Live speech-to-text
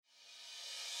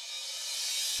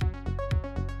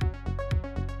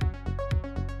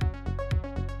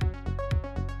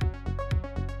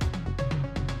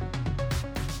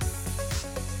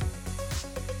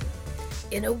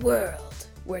In a world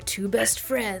where two best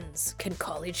friends can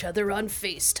call each other on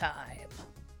FaceTime.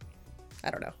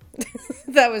 I don't know.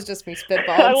 That was just me spitballing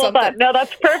I love something. that. No,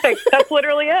 that's perfect. That's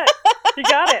literally it. You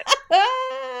got it.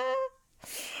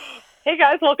 Hey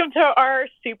guys, welcome to our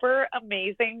super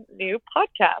amazing new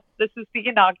podcast. This is the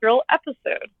inaugural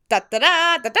episode. Da, da,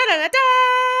 da, da, da, da, da.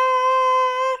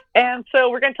 And so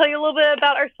we're going to tell you a little bit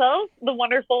about ourselves, the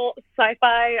wonderful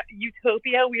sci-fi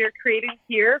utopia we are creating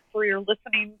here for your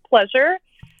listening pleasure.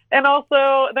 And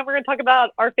also, then we're going to talk about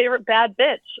our favorite bad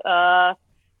bitch,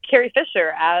 Carrie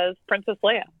Fisher as Princess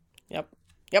Leia. Yep,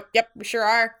 we sure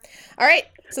are. All right,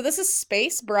 so this is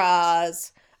Space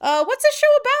Bras. What's this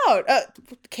show about?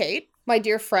 Kate, my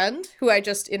dear friend, who I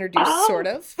just introduced, sort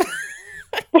of.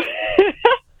 Well,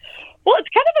 it's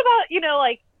kind of about,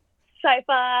 like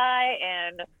sci-fi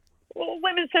and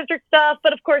women-centric stuff,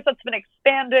 but of course that's been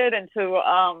expanded into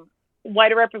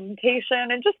wider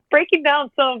representation and just breaking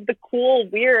down some of the cool,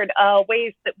 weird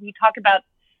ways that we talk about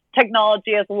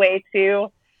technology as a way to,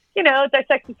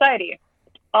 dissect society.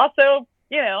 Also,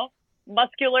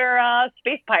 muscular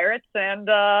space pirates and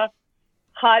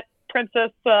hot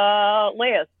Princess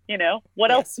Leia.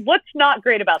 What else? What's not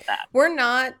great about that? We're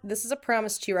not, this is a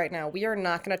promise to you right now, we are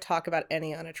not going to talk about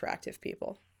any unattractive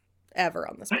people ever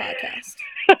on this podcast.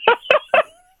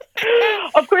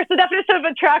 Of course, the definition of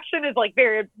attraction is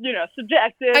very,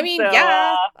 subjective. I mean, so,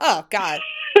 yeah. Oh, God.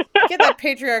 Get that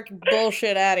patriarchy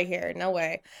bullshit out of here. No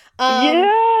way.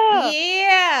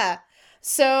 Yeah.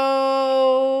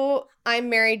 So I'm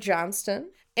Mary Johnston,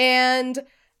 and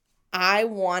I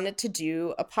wanted to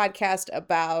do a podcast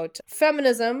about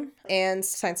feminism and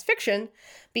science fiction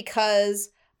because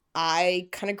I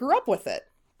kind of grew up with it.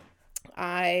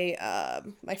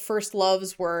 My first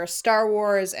loves were Star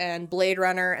Wars and Blade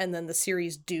Runner and then the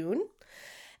series Dune.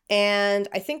 And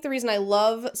I think the reason I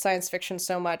love science fiction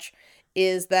so much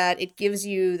is that it gives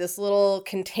you this little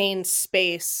contained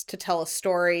space to tell a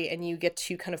story and you get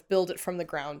to kind of build it from the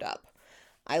ground up.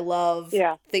 I love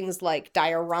things like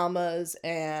dioramas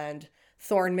and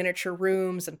Thorne miniature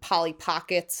rooms and Polly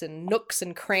Pockets and nooks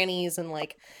and crannies and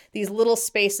these little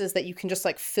spaces that you can just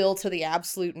fill to the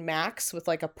absolute max with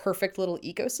a perfect little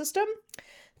ecosystem.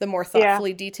 The more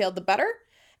thoughtfully detailed, the better.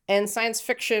 And science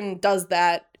fiction does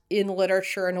that in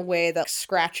literature in a way that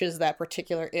scratches that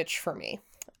particular itch for me.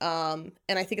 And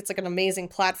I think it's an amazing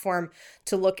platform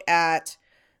to look at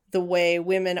the way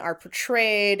women are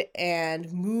portrayed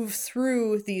and move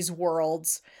through these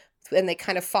worlds. And they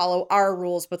kind of follow our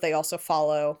rules, but they also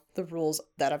follow the rules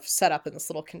that I've set up in this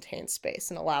little contained space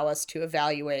and allow us to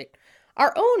evaluate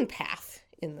our own path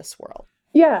in this world.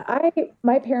 Yeah,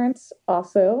 my parents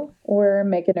also were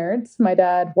mega nerds. My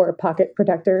dad wore pocket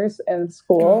protectors in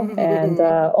school and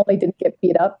only didn't get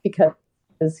beat up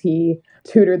because he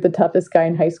tutored the toughest guy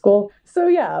in high school. So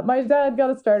yeah, my dad got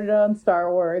us started on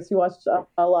Star Wars. He watched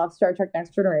a lot of Star Trek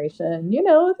Next Generation,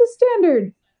 the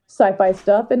standard sci-fi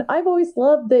stuff. And I've always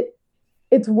loved that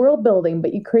it's world building,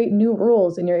 but you create new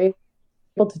rules and you're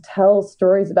able to tell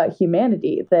stories about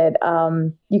humanity that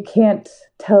you can't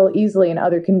tell easily in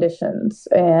other conditions.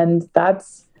 And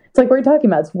it's what you're talking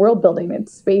about. It's world building.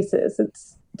 It's spaces.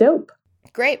 It's dope.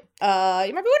 Great. You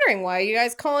might be wondering why you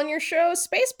guys calling your show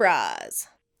Space Bras.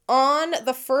 On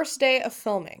the first day of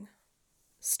filming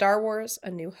Star Wars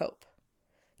A New Hope,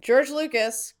 George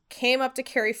Lucas came up to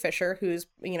Carrie Fisher, who's,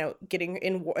 getting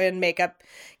in makeup,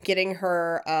 getting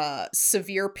her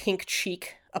severe pink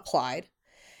cheek applied.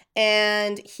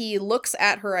 And he looks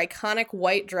at her iconic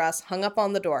white dress hung up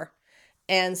on the door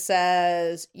and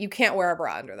says, "You can't wear a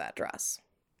bra under that dress."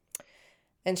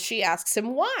 And she asks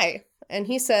him why. And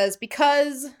he says,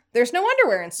 "Because there's no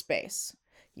underwear in space.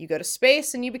 You go to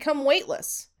space and you become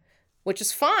weightless, which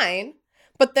is fine.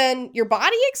 But then your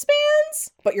body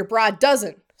expands, but your bra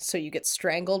doesn't. So you get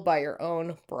strangled by your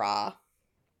own bra."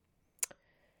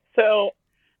 So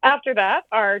after that,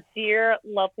 our dear,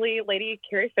 lovely lady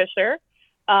Carrie Fisher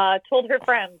told her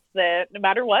friends that no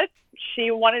matter what,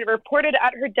 she wanted it reported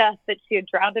at her death that she had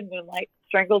drowned in moonlight,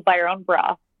 strangled by her own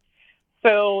bra.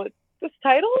 So this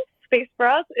title, Space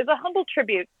Bras, is a humble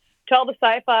tribute to all the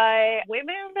sci-fi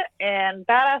women and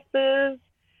badasses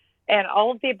and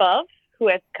all of the above who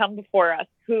have come before us,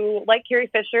 who, like Carrie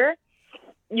Fisher,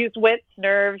 use wits,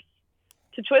 nerves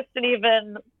to twist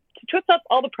up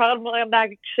all the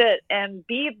problematic shit and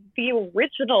be the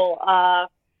original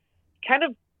kind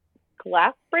of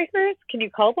glass breakers. Can you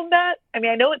call them that? I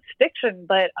mean, I know it's fiction,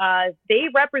 but they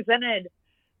represented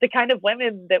the kind of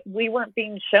women that we weren't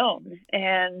being shown.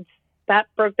 And that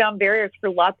broke down barriers for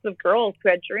lots of girls who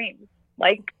had dreams,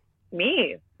 like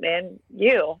me and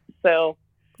you. So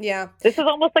Yeah. This is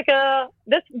almost like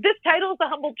this title is a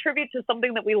humble tribute to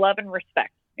something that we love and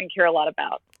respect and care a lot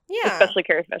about. Yeah. Especially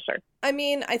Carrie Fisher. I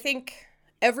mean, I think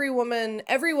every woman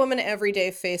every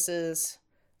day faces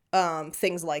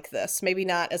things like this. Maybe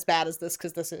not as bad as this,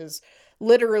 because this is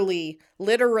literally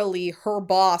her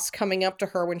boss coming up to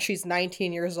her when she's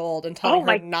 19 years old and telling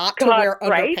her not to wear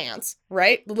underpants,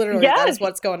 right? Literally, that is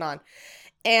what's going on.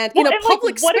 And in a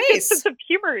public space. What a good sense of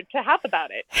humor to have about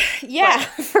it. Yeah,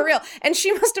 for real. And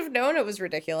she must have known it was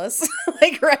ridiculous,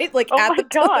 right? Like, at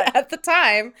the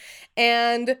time.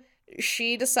 And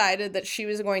she decided that she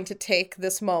was going to take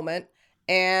this moment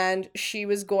and she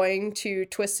was going to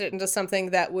twist it into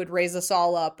something that would raise us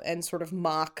all up and sort of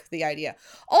mock the idea.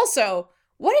 Also,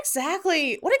 what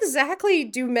exactly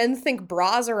do men think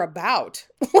bras are about?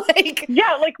 Like,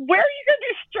 yeah, like, where are you going to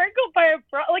be strangled by a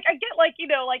bra? Like, I get, like,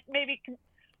 like, maybe,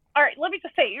 all right, let me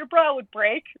just say, your bra would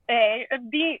break, A, and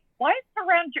B, why is it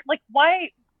around your, like,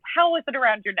 how is it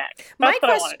around your neck? That's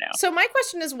what I want to know. So my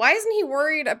question is, why isn't he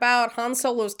worried about Han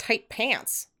Solo's tight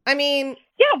pants? I mean,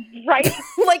 yeah, right.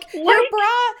 Like, your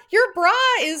bra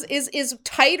is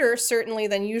tighter certainly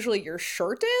than usually your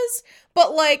shirt is,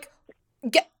 but like,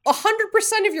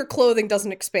 100% of your clothing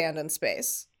doesn't expand in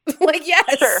space. Like,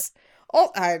 yes, sure.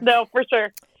 No, for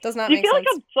sure. Does not. Do you make feel sense.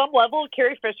 like on some level,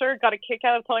 Carrie Fisher got a kick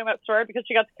out of telling that story because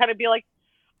she got to kind of be like,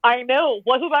 I know,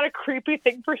 wasn't that a creepy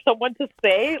thing for someone to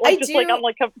say? Like, like on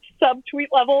like a subtweet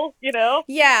level,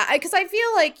 Yeah, because I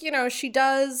feel like, she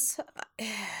does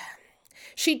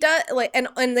like,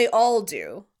 and they all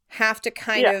do have to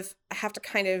kind of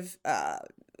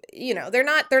they're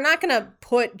not gonna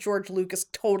put George Lucas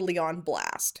totally on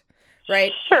blast,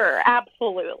 right? Sure,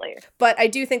 absolutely. But I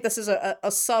do think this is a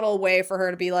subtle way for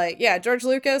her to be like, yeah, George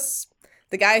Lucas,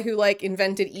 the guy who like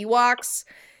invented Ewoks,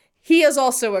 he is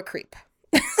also a creep.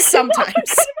 Sometimes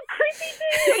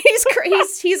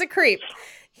he's a creep.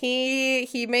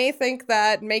 He may think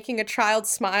that making a child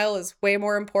smile is way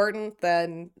more important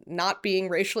than not being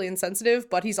racially insensitive,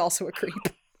 but he's also a creep.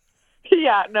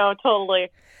 Yeah, no, totally.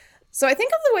 So I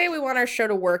think of the way we want our show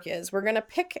to work is we're going to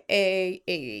pick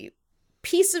a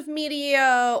piece of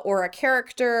media or a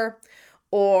character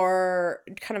or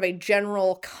kind of a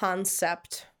general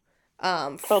concept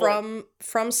from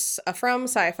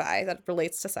sci-fi that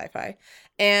relates to sci-fi,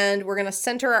 and we're going to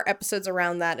center our episodes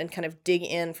around that and kind of dig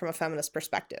in from a feminist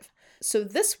perspective. So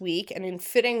this week, and in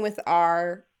fitting with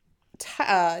our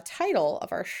title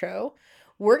of our show,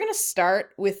 we're going to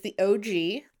start with the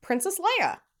OG Princess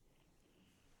Leia.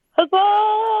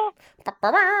 Huzzah!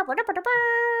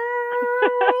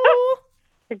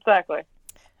 Exactly.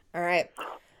 All right.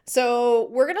 So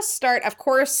we're going to start, of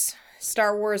course,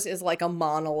 Star Wars is like a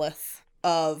monolith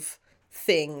of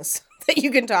things that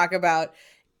you can talk about.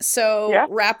 So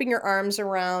wrapping your arms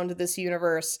around this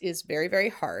universe is very, very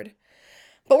hard.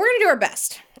 But we're going to do our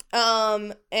best.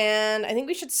 And I think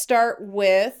we should start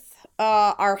with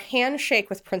our handshake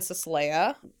with Princess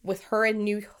Leia, with her in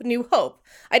New Hope.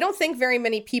 I don't think very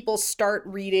many people start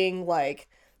reading, like,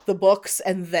 the books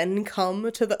and then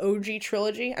come to the OG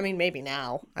trilogy. I mean, maybe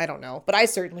now. I don't know. But I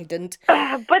certainly didn't.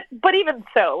 But even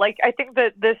so, like, I think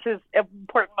that this is an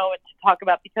important moment to talk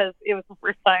about because it was the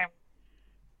first time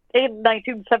in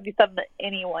 1977 that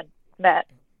anyone met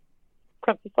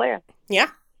Princess Leia.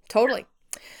 Yeah, totally.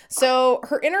 So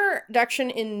her introduction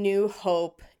in New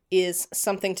Hope is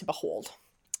something to behold.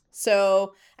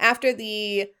 So after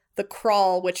the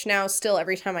crawl, which now still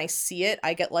every time I see it,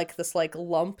 I get like this like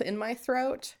lump in my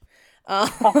throat.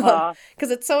 Because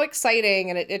it's so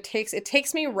exciting and it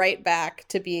takes me right back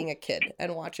to being a kid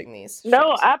and watching these shows.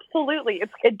 No, absolutely.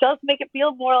 It does make it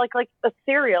feel more like a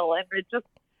serial, and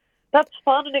that's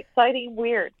fun and exciting and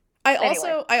weird.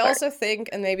 I also think,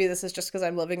 and maybe this is just because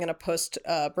I'm living in a post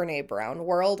Brene Brown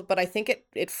world, but I think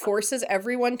it forces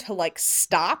everyone to like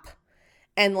stop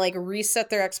and like reset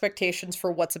their expectations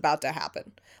for what's about to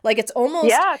happen. Like it's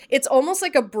almost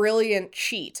like a brilliant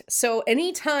cheat. So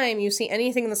anytime you see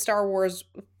anything in the Star Wars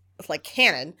like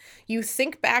canon, you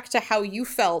think back to how you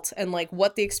felt and like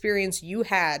what the experience you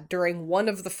had during one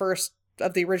of the first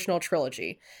of the original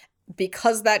trilogy,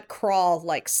 because that crawl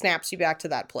like snaps you back to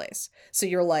that place. So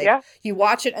you're like, you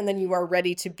watch it and then you are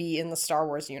ready to be in the Star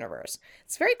Wars universe.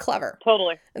 It's very clever.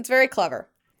 Totally. It's very clever.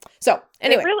 So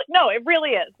anyway. It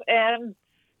really is. And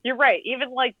you're right.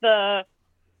 Even like a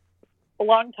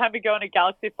long time ago in a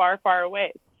galaxy far, far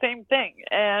away, same thing.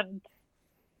 And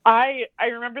I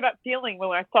remember that feeling when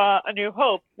I saw A New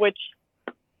Hope, which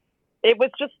it was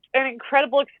just an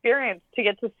incredible experience to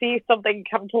get to see something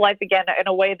come to life again in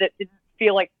a way that didn't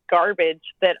feel like garbage,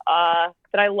 that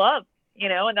I love,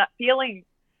 and that feeling,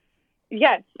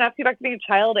 it snaps you back to being a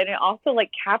child, and it also like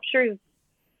captures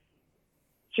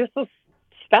just a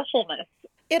specialness.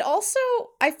 It also,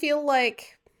 I feel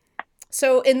like,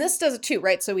 so in this does it too,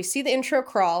 right? So we see the intro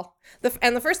crawl,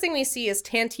 and the first thing we see is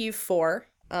Tantive 4,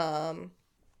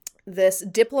 this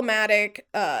diplomatic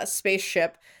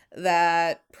spaceship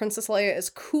that Princess Leia is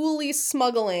coolly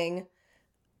smuggling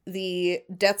the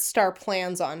Death Star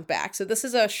plans on back. So this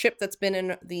is a ship that's been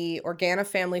in the Organa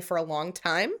family for a long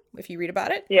time, if you read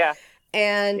about it. Yeah.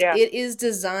 And it is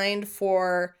designed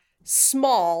for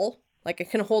small, like it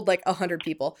can hold like 100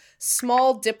 people,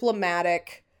 small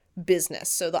diplomatic business.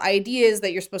 So the idea is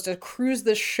that you're supposed to cruise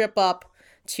this ship up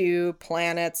to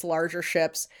planets, larger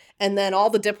ships, and then all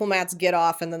the diplomats get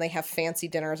off and then they have fancy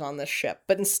dinners on this ship.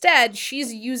 But instead,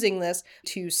 she's using this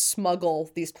to smuggle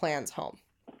these plans home.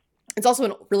 It's also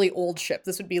a really old ship.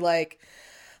 This would be like,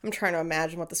 I'm trying to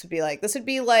imagine what this would be like. This would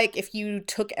be like if you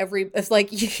took if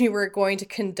like you were going to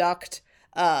conduct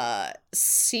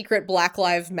secret Black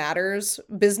Lives Matters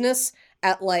business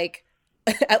at like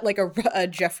a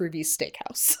Jeff Ruby's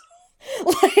steakhouse.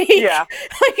 Like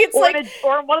it's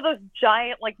or one of those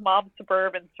giant like mob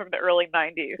Suburbans from the early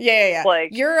 90s. Yeah.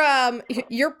 Like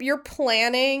you're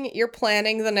planning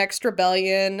the next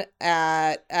rebellion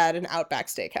at an Outback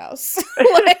Steakhouse.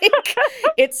 Like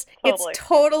it's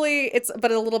totally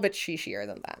but a little bit shishier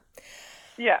than that.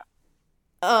 Yeah.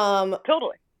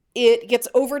 Totally. It gets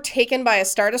overtaken by a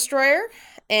Star Destroyer,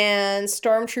 and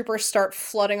stormtroopers start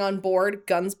flooding on board,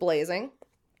 guns blazing,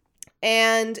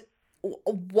 and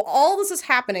all this is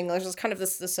happening. There's just kind of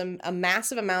a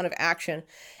massive amount of action,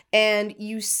 and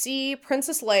you see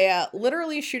Princess Leia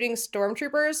literally shooting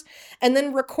stormtroopers and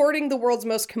then recording the world's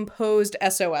most composed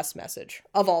SOS message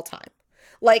of all time.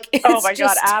 Like, it's oh my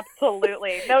god,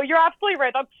 absolutely. No, you're absolutely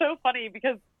right. That's so funny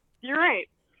because you're right.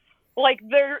 Like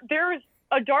there's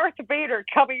a Darth Vader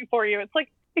coming for you. It's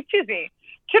like, excuse me,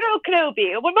 General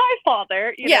Kenobi, when my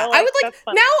father, you know, like, I would like,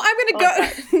 now I'm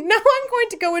going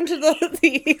to go into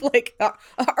the like,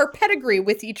 our pedigree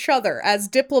with each other as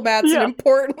diplomats and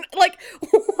important, like,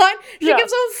 what? She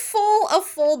gives a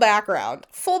full background,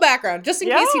 just in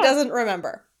case he doesn't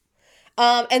remember.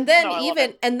 And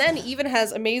then even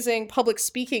has amazing public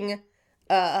speaking,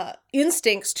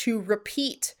 instincts to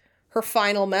repeat her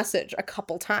final message a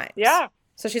couple times. Yeah.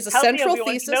 So she's a central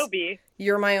thesis. Kenobi.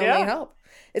 You're my only hope.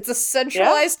 It's a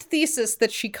centralized thesis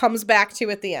that she comes back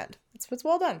to at the end. It's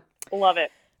well done. Love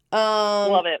it.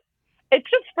 Love it. It's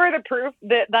just further proof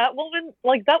that woman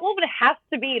has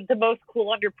to be the most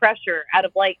cool under pressure out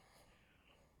of like,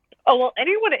 oh, well,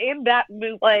 anyone in that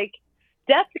move, like,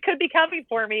 death could be coming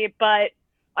for me, but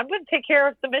I'm going to take care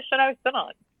of the mission I was sent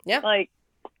on. Yeah. Like,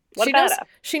 what a badass.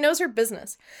 She knows her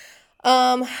business.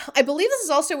 I believe this is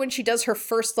also when she does her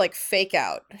first, like, fake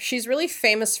out. She's really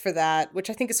famous for that, which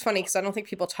I think is funny because I don't think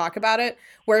people talk about it,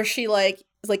 where she, like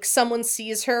someone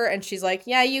sees her and she's like,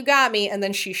 yeah, you got me, and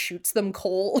then she shoots them in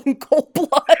cold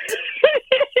blood.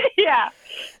 Yeah,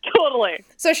 totally.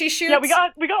 So she shoots. Yeah,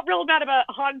 we got real mad about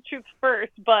Han shoots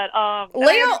first, but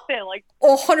Leia, like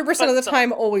 100% of the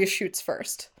time, always shoots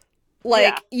first.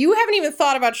 Like, you haven't even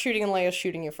thought about shooting and Leia's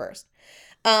shooting you first.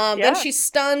 Then she's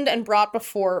stunned and brought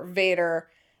before Vader,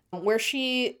 where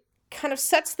she kind of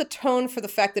sets the tone for the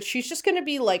fact that she's just going to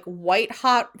be like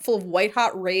full of white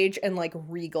hot rage and like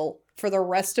regal for the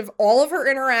rest of all of her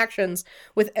interactions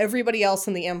with everybody else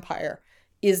in the Empire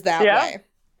is that way.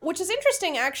 Which is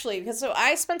interesting, actually, because so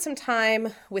I spent some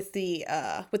time with the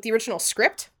original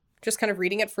script, just kind of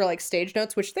reading it for like stage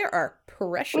notes, which there are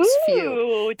precious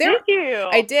few. Did you?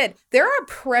 I did. There are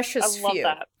precious few. I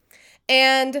love that.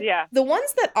 And the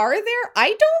ones that are there, I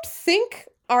don't think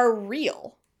are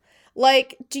real.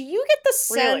 Like, do you get the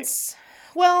sense... Really?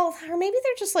 Well, or maybe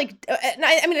they're just like...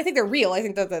 I mean, I think they're real. I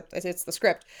think that it's the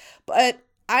script. But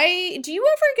do you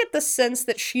ever get the sense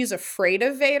that she's afraid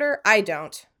of Vader? I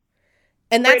don't.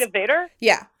 And afraid of Vader?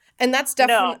 Yeah. And that's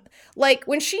definitely... No. Like,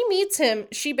 when she meets him,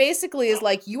 she basically is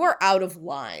like, you are out of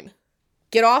line.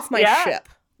 Get off my ship.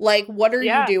 Like, what are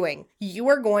you doing? You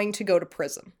are going to go to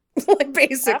prison. Like,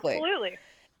 basically. Absolutely.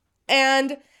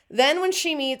 And then when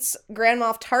she meets Grand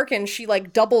Moff Tarkin, she,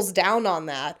 like, doubles down on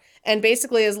that and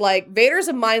basically is like, Vader's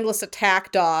a mindless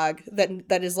attack dog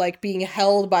that is, like, being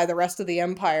held by the rest of the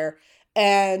Empire,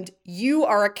 and you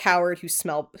are a coward who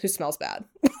smells bad.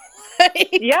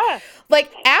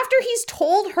 Like, after he's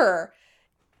told her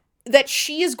that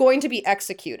she is going to be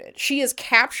executed. She is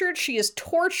captured, she is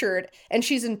tortured, and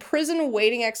she's in prison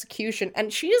waiting execution,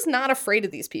 and she is not afraid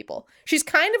of these people. She's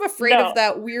kind of afraid of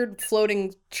that weird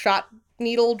floating shot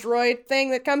needle droid thing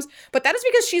that comes, but that is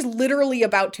because she's literally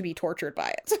about to be tortured by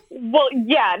it. Well,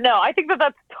 yeah, no, I think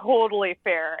that's totally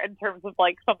fair in terms of,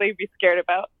 like, something to be scared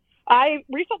about. I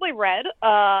recently read,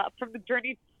 from the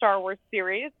Journey Star Wars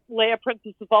series, Leia,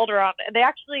 Princess of Alderaan, and they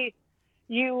actually,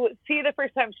 you see the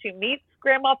first time she meets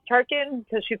Grand Moff Tarkin,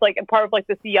 because she's like a part of like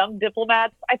this young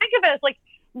diplomat. I think of it as like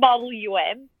Model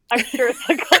UN. I'm sure it's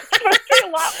like supposed to be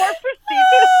a lot more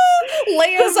prestigious.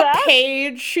 Leia's a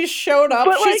page. She showed up.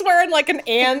 But, She's like, wearing like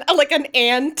an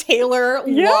Ann Taylor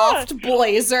loft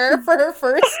blazer for her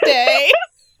first day.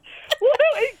 Well,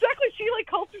 no, exactly. She like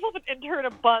calls herself an intern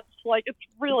a bunch. Like, it's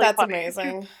really That's funny.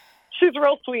 amazing. She's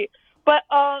real sweet. But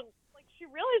like, she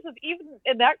realizes even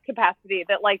in that capacity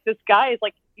that like this guy is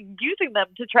like using them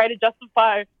to try to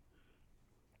justify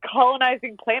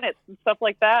colonizing planets and stuff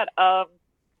like that.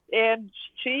 And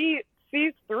she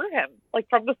sees through him like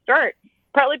from the start.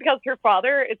 Partly because her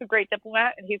father is a great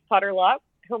diplomat and he's taught her a lot.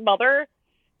 Her mother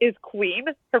is queen.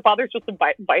 Her father's just a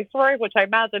viceroy, which I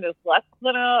imagine is less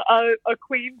than a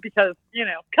queen because, you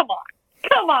know, come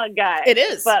on, guys. It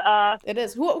is. But it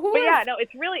is. But yeah, no,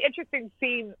 it's really interesting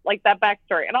seeing like that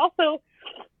backstory, and also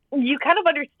you kind of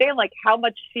understand like how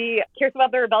much she cares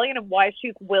about the rebellion and why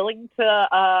she's willing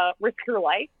to risk her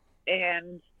life.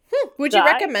 And would you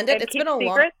recommend it? It's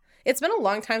been a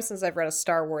long time since I've read a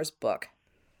Star Wars book.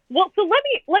 Well, so let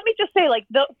me just say like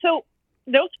so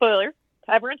no spoiler.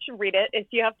 Everyone should read it if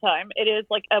you have time. It is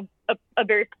like a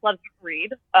very pleasant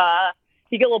read.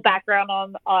 You get a little background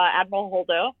on Admiral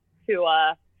Holdo, who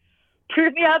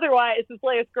proved me otherwise is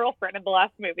Leia's girlfriend in the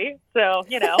last movie. So,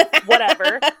 you know,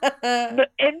 whatever.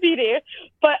 But NBD.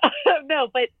 But no,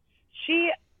 but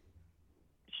she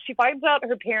finds out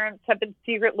her parents have been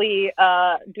secretly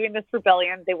doing this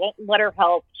rebellion. They won't let her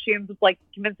help. She ends up like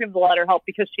convincing them to let her help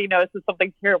because she knows that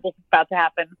something terrible is about to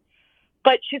happen.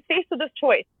 But she's faced with this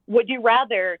choice. Would you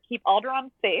rather keep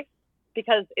Alderaan safe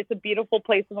because it's a beautiful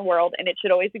place in the world and it should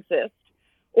always exist?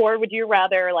 Or would you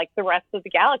rather, like the rest of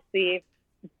the galaxy,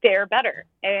 fare better?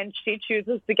 And she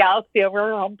chooses the galaxy over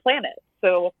her home planet.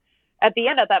 So at the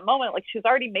end, at that moment, like she's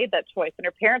already made that choice and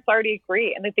her parents already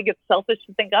agree and they think it's selfish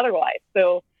to think otherwise.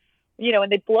 So, you know,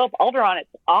 and they blow up Alderaan, it's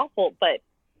awful, but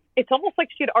it's almost like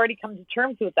she had already come to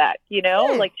terms with that, you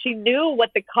know? Like she knew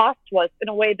what the cost was in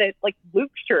a way that like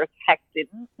Luke sure as heck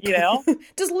didn't, you know?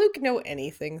 Does Luke know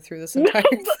anything through this entire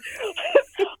thing?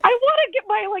 I want to get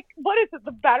my, like, what is it,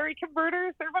 the battery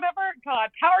converters or whatever? God,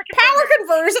 power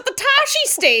converters at the Tashi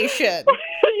station.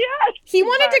 Yes. He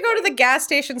wanted to go to the gas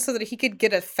station so that he could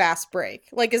get a fast break.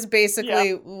 Like, is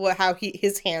basically how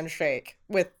his handshake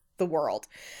with the world.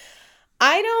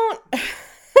 I don't...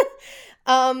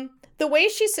 the way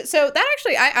she said, so that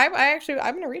actually, I'm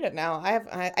gonna read it now.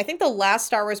 I think the last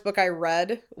Star Wars book I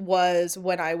read was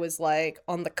when I was like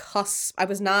on the cusp. I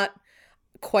was not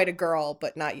quite a girl,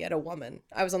 but not yet a woman.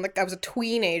 I was a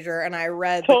teenager, and I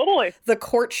read the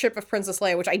Courtship of Princess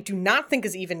Leia, which I do not think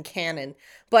is even canon,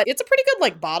 but it's a pretty good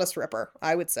like bodice ripper,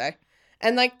 I would say,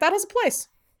 and like that has a place.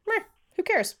 Who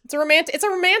cares? It's a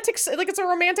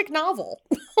romantic novel.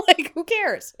 Like, who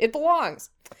cares? It belongs.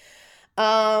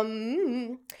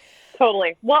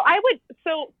 Totally. Well, I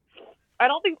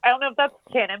don't know if that's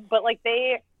canon, but like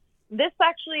this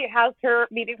actually has her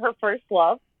meeting her first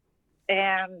love,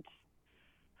 and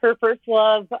her first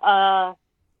love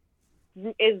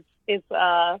is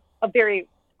a very,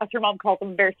 as her mom calls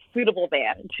him, a very suitable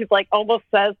man. And she's like almost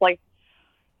says like,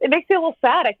 it makes me a little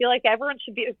sad. I feel like everyone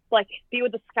should be with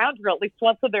a scoundrel at least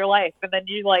once in their life, and then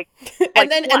you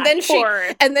and then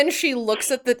she looks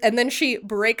at and then she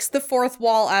breaks the fourth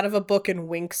wall out of a book and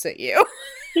winks at you.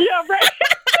 Yeah, right.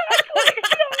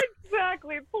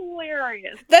 Exactly. It's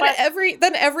hilarious. Then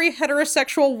every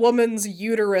heterosexual woman's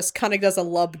uterus kind of does a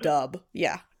lub dub.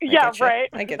 Yeah. Right.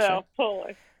 I get you.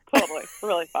 Totally.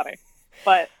 Really funny.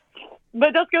 But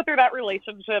it does go through that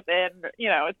relationship, and you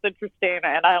know it's interesting.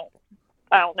 And I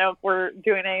don't know if we're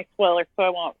doing any spoilers, so I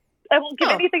won't give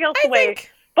anything else away.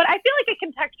 But I feel like it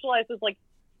contextualizes like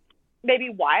maybe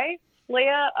why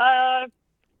Leia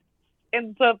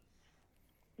ends up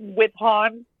with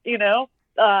Han, you know,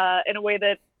 in a way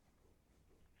that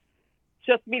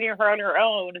just meeting her on her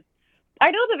own. I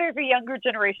know that there's a younger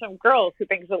generation of girls who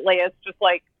thinks that Leia is just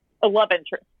like a love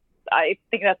interest. I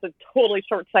think that's a totally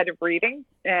short-sighted reading,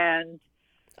 and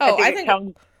I think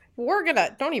don't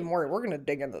even worry, we're gonna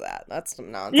dig into that. That's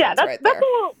some nonsense. Yeah, that's there.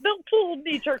 a little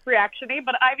knee-jerk reaction-y,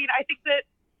 but I mean, I think that,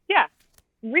 yeah,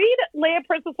 read Leia,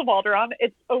 Princess of Alderaan.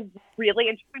 It's a really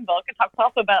interesting book. It talks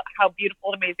also about how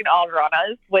beautiful and amazing Alderaan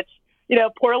is, which, you know,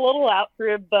 pour a little out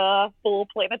through the full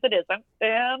planet that isn't,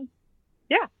 and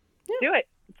do it.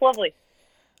 It's lovely.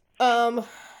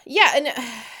 Yeah, and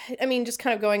I mean, just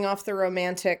kind of going off the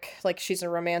romantic, like she's a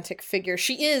romantic figure.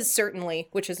 She is certainly,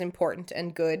 which is important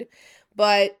and good,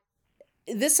 but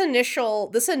this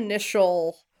initial, you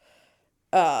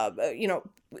know,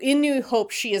 in New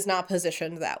Hope, she is not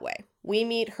positioned that way. We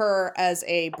meet her as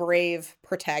a brave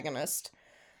protagonist.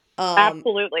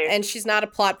 Absolutely. And she's not a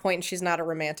plot point, and she's not a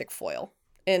romantic foil.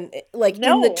 And like in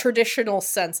the No. traditional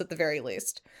sense at the very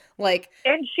least. Like,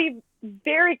 And she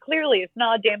very clearly is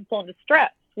not a damsel in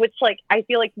distress, which like I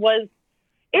feel like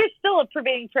is still a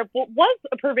pervading trope. Was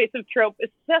a pervasive trope,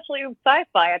 especially in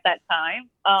sci-fi at that time.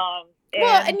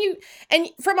 And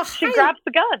from a she grabs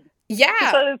the gun.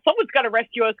 Yeah. So someone's got to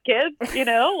rescue us kids, you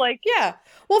know, like. Yeah.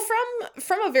 Well,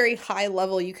 from a very high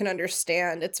level, you can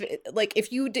understand. It's like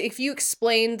if you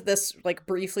explained this like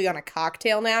briefly on a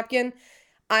cocktail napkin,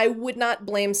 I would not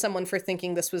blame someone for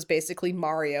thinking this was basically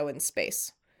Mario in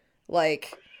space.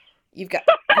 Like, you've got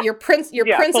your princess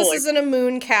totally. Is in a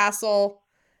moon castle,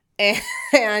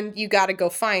 and you got to go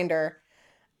find her.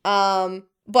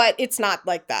 But it's not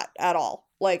like that at all.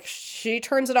 Like, she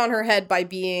turns it on her head by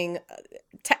being...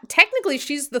 technically,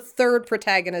 she's the third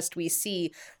protagonist we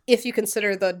see, if you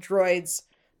consider the droids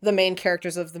the main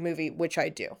characters of the movie, which I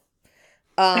do.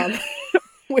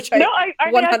 Which I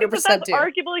 100% that's do.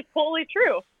 Arguably fully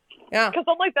true. Yeah. Because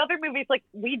unlike the other movies, like,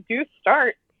 we do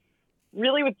start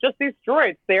really with just these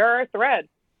droids. They are our thread.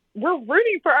 We're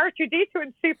rooting for R2-D2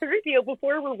 and C-3PO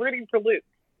before we're rooting for Luke.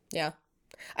 Yeah.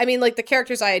 I mean, like, the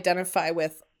characters I identify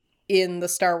with in the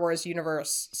Star Wars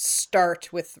universe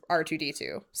start with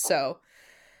R2-D2. So,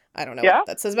 I don't know what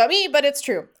that says about me, but it's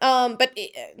true. But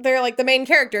they're, like, the main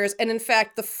characters. And, in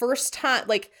fact, the first time,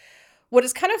 like, what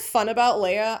is kind of fun about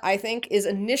Leia, I think, is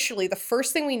initially the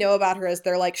first thing we know about her is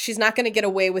they're like, she's not going to get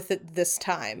away with it this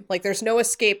time. Like, there's no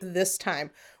escape this time,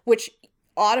 which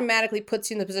automatically puts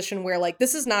you in the position where, like,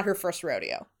 this is not her first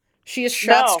rodeo. She has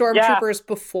shot stormtroopers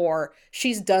before.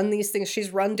 She's done these things.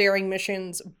 She's run daring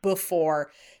missions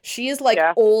before. She is, like,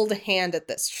 old hand at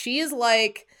this. She's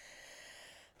like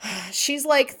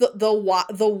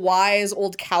the wise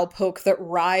old cowpoke that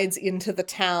rides into the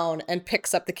town and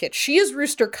picks up the kid. She is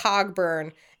Rooster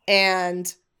Cogburn,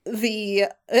 and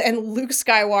Luke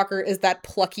Skywalker is that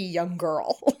plucky young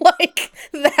girl. Like,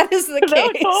 that is the case.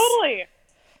 No, totally.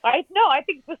 I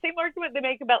think the same argument they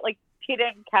make about, like,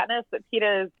 Peeta and Katniss, that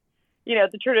Peeta is, you know,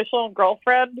 the traditional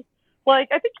girlfriend. Like,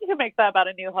 I think you can make that about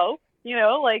A New Hope. You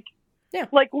know, like,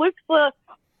 like Luke's the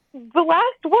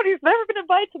last one who's never been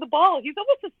invited to the ball. He's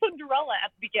almost a Cinderella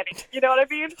at the beginning. You know what I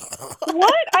mean?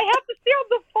 What? I have to stay on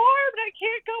the farm, and I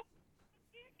can't go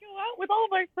out with all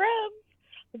my friends.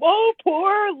 Whoa,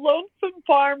 poor lonesome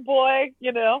farm boy.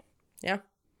 You know? Yeah.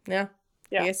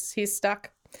 He's stuck.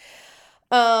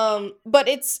 But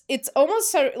it's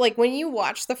almost so, like, when you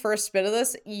watch the first bit of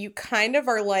this, you kind of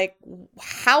are like,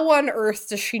 how on earth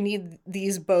does she need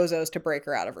these bozos to break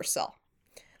her out of her cell?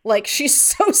 Like, she's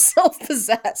so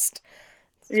self-possessed.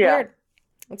 It's weird.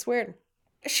 It's weird.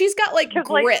 She's got, like, grit,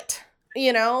 like,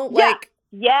 you know? Like,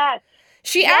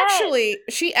 She actually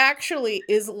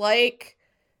is, like,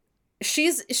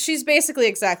 she's basically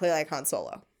exactly like Han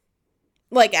Solo.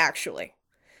 Like, actually.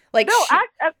 Like, no,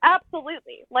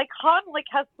 absolutely. Like, Han, like,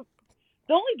 has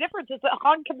the only difference is that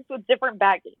Han comes with different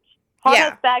baggage. Han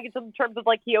has baggage in terms of,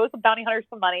 like, he owes the bounty hunters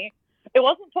some money. It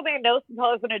wasn't something I noticed until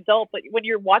I was an adult, but when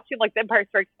you're watching, like, The Empire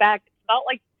Strikes Back, it's not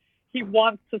like he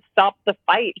wants to stop the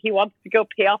fight. He wants to go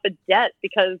pay off a debt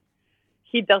because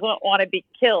he doesn't want to be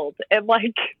killed. And,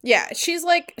 like... Yeah, she's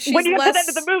when you get to the end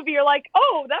of the movie, you're like,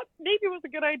 oh, that maybe was a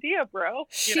good idea, bro.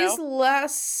 She's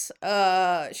less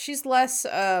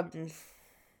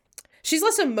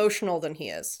emotional than he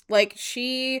is. Like,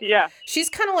 she's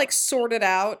kind of, like, sorted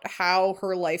out how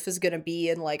her life is going to be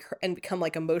and, like, and become,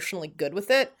 like, emotionally good with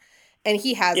it. And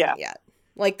he hasn't yet.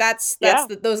 Like, those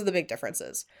are the big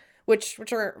differences, which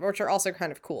are also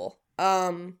kind of cool.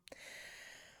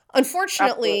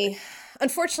 Unfortunately,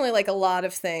 like a lot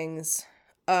of things,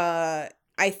 I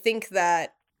think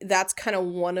that's kind of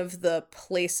one of the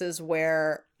places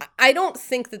where I don't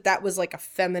think that was, like, a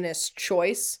feminist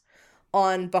choice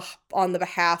on the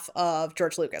behalf of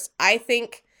George Lucas. I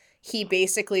think he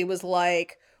basically was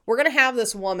like, we're going to have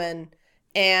this woman,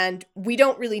 and we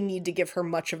don't really need to give her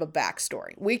much of a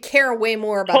backstory. We care way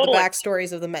more about the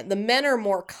backstories of the men. The men are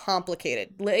more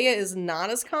complicated. Leia is not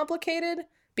as complicated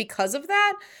because of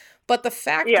that, but the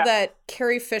fact that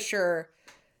Carrie Fisher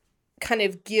kind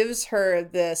of gives her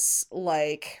this,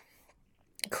 like,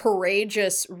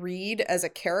 courageous read as a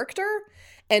character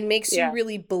and makes you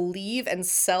really believe and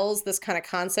sells this kind of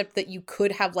concept that you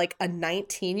could have, like, a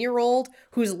 19-year-old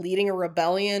who's leading a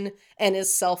rebellion and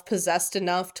is self-possessed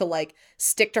enough to, like,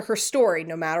 stick to her story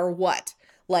no matter what.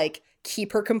 Like,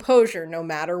 keep her composure no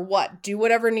matter what. Do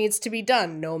whatever needs to be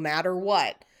done no matter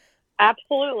what.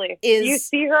 Absolutely. You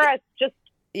see her as just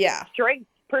strength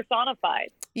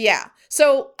personified. Yeah.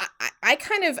 So I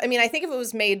kind of, I mean, I think if it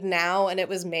was made now and it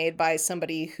was made by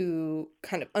somebody who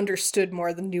kind of understood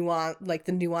more the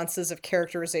nuances of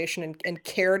characterization and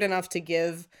cared enough to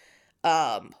give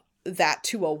that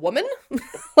to a woman,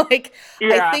 like,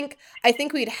 Yeah. I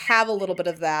think we'd have a little bit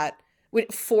of that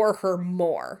for her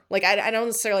more. Like, I don't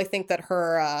necessarily think that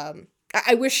her,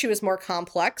 I wish she was more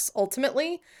complex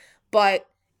ultimately, but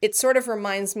it sort of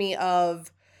reminds me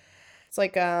of, it's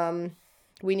like,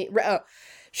 we need,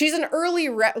 she's an early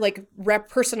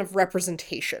person of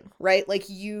representation, right? Like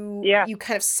you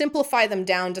kind of simplify them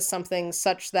down to something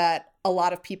such that a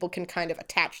lot of people can kind of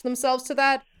attach themselves to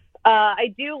that.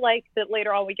 I do like that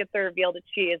later on we get the reveal that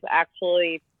she is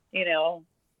actually, you know,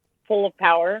 full of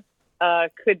power,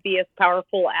 could be as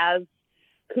powerful as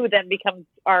who then becomes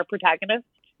our protagonist,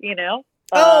 you know?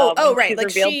 Right. She's like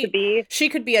revealed to be she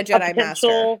could be a Jedi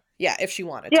master. Yeah, if she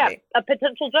wanted to be. A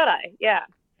potential Jedi, yeah.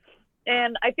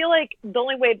 And I feel like the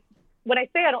only way, when I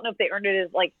say I don't know if they earned it,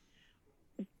 is like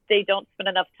they don't spend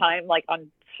enough time like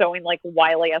on showing like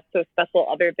why Leia's so special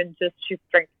other than just she's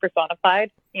strength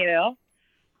personified, you know?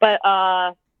 But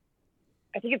I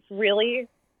think it's really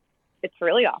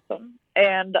awesome.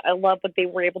 And I love what they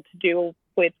were able to do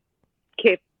with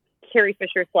Carrie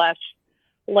Fisher /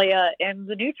 Leia in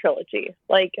the new trilogy.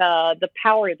 Like the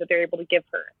power that they're able to give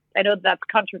her. I know that's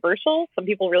controversial. Some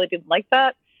people really didn't like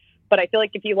that. But I feel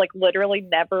like if you like literally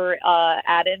never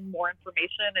add in more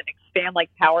information and expand like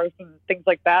powers and things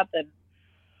like that, then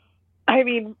I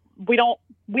mean, we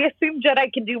assume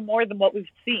Jedi can do more than what we've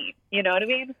seen. You know what I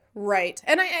mean? Right.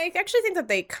 And I actually think that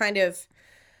they kind of,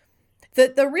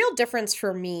 the real difference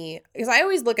for me, because I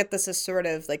always look at this as sort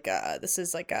of like, this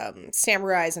is like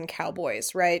samurais and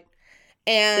cowboys, right?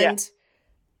 And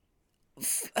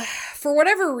for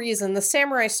whatever reason, the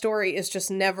samurai story is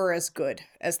just never as good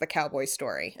as the cowboy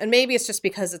story. And maybe it's just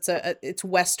because it's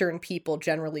Western people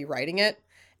generally writing it.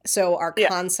 So our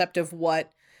concept of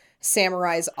what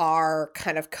samurais are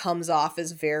kind of comes off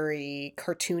as very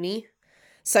cartoony,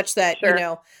 such that, you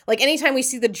know, like anytime we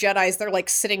see the Jedis, they're like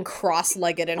sitting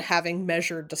cross-legged and having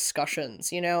measured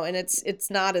discussions, you know, and it's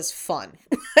not as fun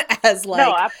as like,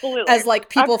 no, absolutely. As like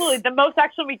people. Absolutely. The most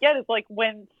action we get is like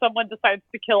when someone decides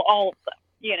to kill all of them,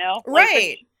 you know? Like,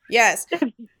 right. Yes.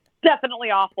 It's definitely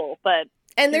awful, but.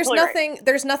 And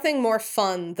there's nothing more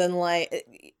fun than like,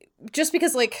 just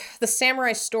because like the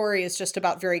samurai story is just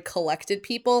about very collected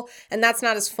people, and that's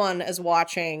not as fun as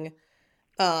watching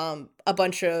a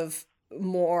bunch of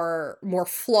more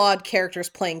flawed characters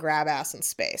playing grab ass in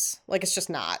space. Like, it's just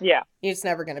not. Yeah. It's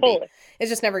never going to be. It's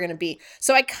just never going to be.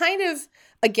 So I kind of,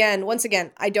 once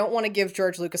again, I don't want to give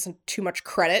George Lucas too much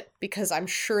credit, because I'm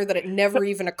sure that it never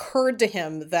even occurred to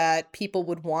him that people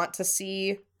would want to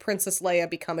see Princess Leia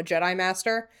become a Jedi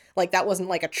Master. Like, that wasn't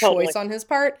like a choice on his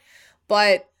part.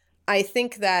 But I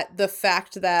think that the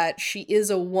fact that she is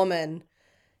a woman,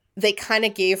 they kind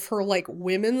of gave her like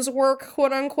women's work,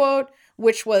 quote unquote,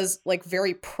 which was like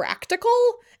very practical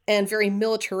and very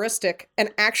militaristic,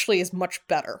 and actually is much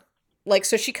better. Like,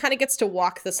 so she kind of gets to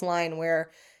walk this line where,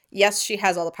 yes, she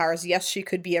has all the powers. Yes, she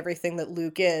could be everything that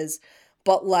Luke is,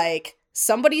 but like,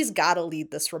 somebody's got to lead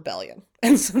this rebellion.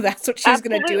 And so that's what she's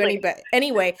going to do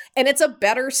anyway. And it's a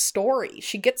better story.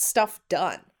 She gets stuff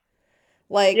done.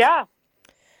 Like, yeah.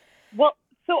 Well,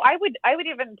 so I would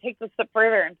even take this a step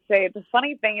further and say the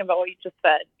funny thing about what you just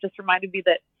said just reminded me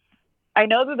that I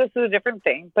know that this is a different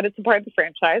thing, but it's a part of the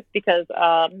franchise because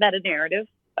meta narrative.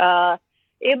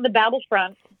 In the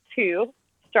Battlefront 2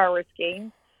 Star Wars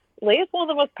game, Leia's one of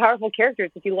the most powerful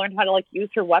characters if you learn how to like use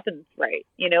her weapons right.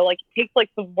 You know, like it takes like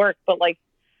some work, but like,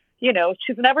 you know,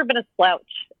 she's never been a slouch.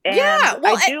 And yeah,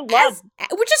 well, I do love,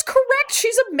 which is correct.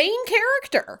 She's a main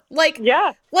character. Like,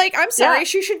 yeah, like I'm sorry,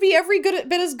 she should be every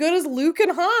bit as good as Luke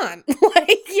and Han.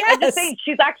 Like, yes, I'm just saying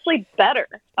she's actually better.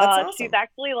 Awesome. She's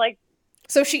actually like,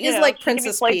 so she is like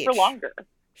Princess Peach. For longer.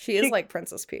 She is like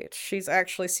Princess Peach. She's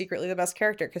actually secretly the best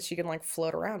character because she can like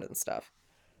float around and stuff.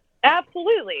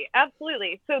 Absolutely,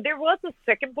 absolutely. So there was a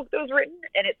second book that was written,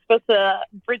 and it's supposed to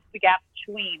bridge the gap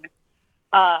between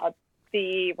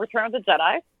the Return of the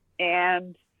Jedi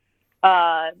and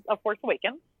A Force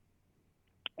Awakens,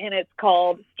 and it's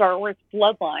called Star Wars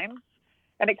Bloodlines,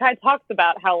 and it kind of talks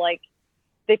about how like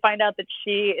they find out that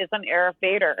she is an heir of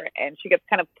Vader, and she gets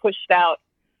kind of pushed out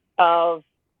of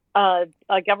a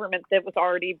government that was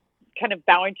already kind of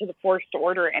bowing to the Force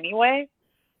order anyway.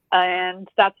 And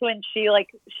that's when she's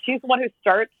the one who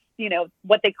starts, you know,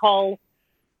 what they call,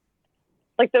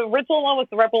 like the original one was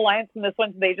the Rebel Alliance, and this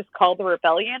one they just call the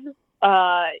Rebellion.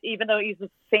 Even though it uses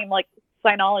the same like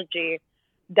Sinology,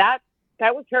 that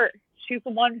was her. She's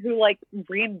the one who like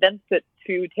reinvents it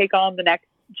to take on the next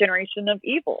generation of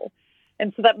evil.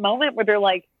 And so that moment where they're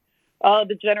like, oh,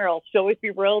 the general, she'll always be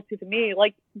royalty to me.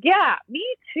 Like, yeah, me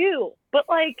too. But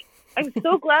like, I'm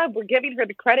so glad we're giving her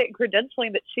the credit and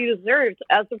credentialing that she deserves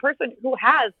as the person who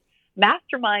has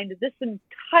masterminded this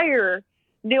entire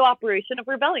new operation of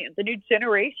rebellion, the new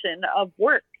generation of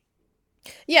work.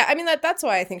 Yeah, I mean that's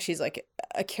why I think she's like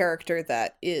a character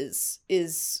that is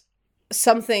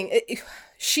something.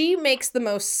 She makes the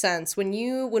most sense when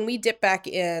we dip back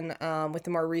in with the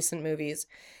more recent movies,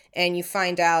 and you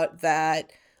find out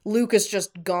that Luke is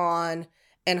just gone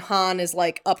and Han is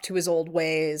like up to his old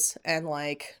ways and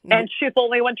like and she's the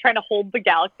only one trying to hold the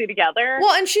galaxy together.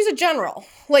 Well, and she's a general.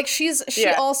 Like she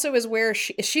also is where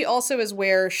she also is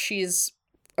where she's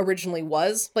originally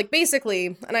was. Like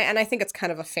basically, and I think it's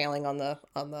kind of a failing on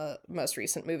the most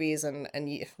recent movies, and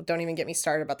you don't even get me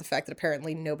started about the fact that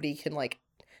apparently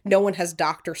no one has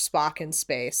Dr. Spock in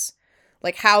space.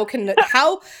 Like how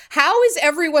is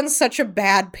everyone such a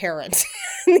bad parent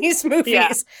in these movies?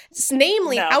 Yeah.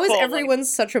 Namely, No, how is totally. everyone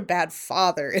such a bad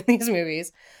father in these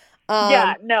movies?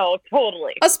 Yeah, no,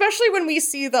 totally. Especially when we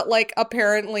see that, like,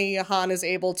 apparently Han is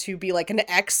able to be, like, an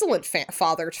excellent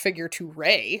father figure to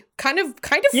Rey. Kind of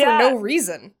Yeah. for no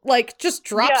reason. Like, just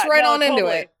drops right on into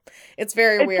totally. it. It's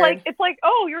very weird. It's like,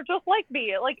 oh, you're just like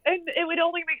me. Like, and it would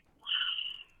only make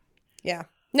Yeah.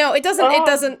 No, it doesn't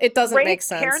Rey's make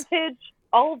sense. parentage,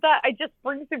 all of that, it just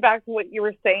brings me back to what you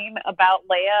were saying about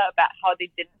Leia, about how they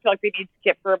didn't feel like they need to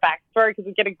give her a backstory, because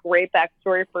we get a great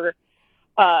backstory for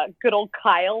good old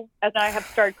Kyle, as I have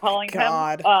started calling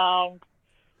God. him.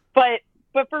 But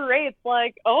for Rey, it's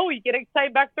like, oh, you get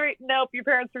excited backstory? Nope, your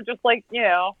parents are just like,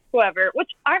 whoever,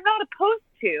 which I'm not opposed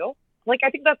to. Like, I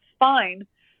think that's fine.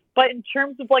 But in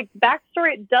terms of, like,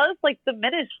 backstory, it does, like,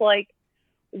 diminish, like,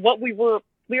 what we were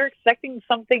expecting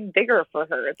something bigger for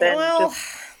her than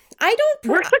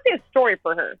we're expecting a story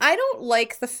for her. I don't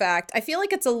like the fact, I feel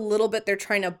like it's a little bit they're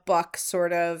trying to buck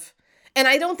sort of, and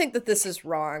I don't think that this is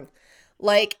wrong.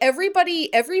 Like,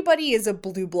 everybody is a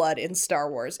blue blood in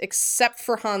Star Wars, except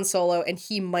for Han Solo, and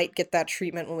he might get that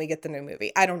treatment when we get the new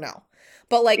movie. I don't know.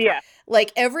 But,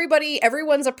 like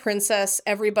everyone's a princess.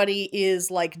 Everybody is,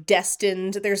 like,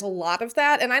 destined. There's a lot of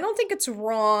that, and I don't think it's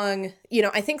wrong.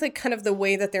 I think, like, kind of the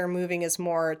way that they're moving is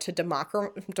more to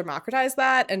democratize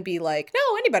that and be like,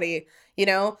 no, anybody,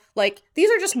 like,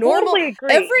 these are just normal,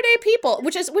 everyday people,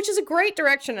 which is a great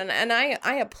direction, and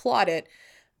I applaud it.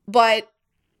 But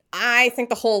I think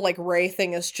the whole, like, Rey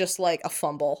thing is just, like, a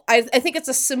fumble. I think it's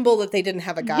a symbol that they didn't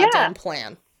have a goddamn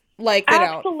plan. Like, they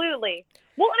Absolutely.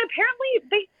 Well, and apparently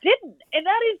they didn't. And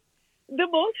that is the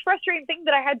most frustrating thing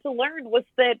that I had to learn, was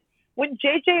that when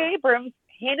J.J. Abrams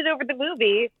handed over the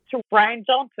movie to Rian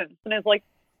Johnson, and is like,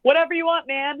 whatever you want,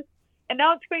 man. And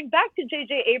now it's going back to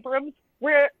J.J. Abrams,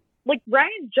 where, like,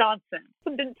 Rian Johnson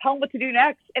didn't tell him what to do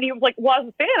next. And he was like, well, as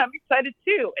a fan, I'm excited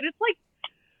too. And it's like,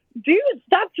 dude,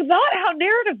 that's not how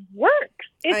narrative works.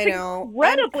 It's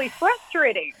incredibly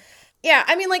frustrating. Yeah,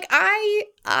 I mean, like,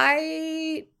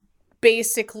 I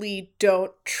basically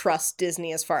don't trust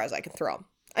Disney as far as I can throw them.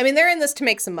 I mean, they're in this to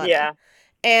make some money. Yeah.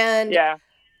 And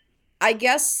I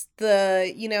guess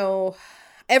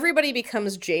everybody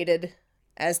becomes jaded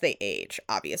as they age,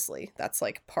 obviously. That's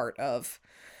like part of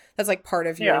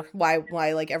your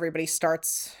why like everybody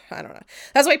starts, I don't know.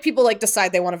 That's why people like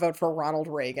decide they want to vote for Ronald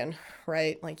Reagan,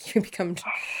 right? Like you become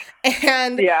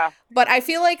but I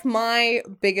feel like my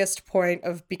biggest point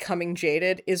of becoming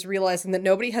jaded is realizing that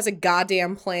nobody has a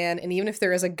goddamn plan, and even if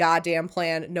there is a goddamn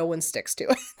plan, no one sticks to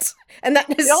it. And that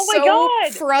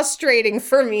is frustrating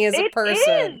for me as a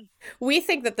person. We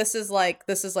think that this is like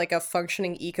a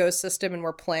functioning ecosystem, and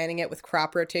we're planning it with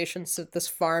crop rotation so that this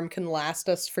farm can last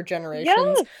us for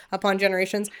generations upon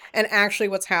generations. And actually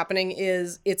what's happening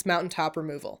is it's mountaintop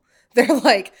removal. They're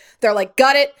like,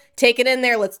 gut it, take it in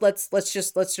there. Let's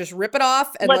just rip it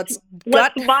off, and let's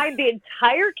mine the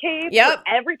entire cave with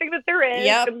everything that there is,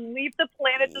 and leave the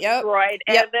planet destroyed,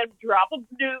 and then drop a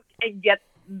nuke and get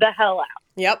the hell out.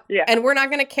 Yep. Yeah. And we're not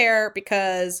going to care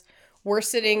because we're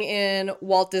sitting in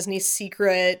Walt Disney's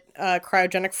secret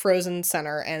cryogenic frozen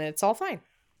center, and it's all fine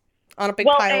on a big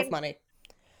pile of money.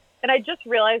 And I just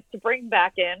realized, to bring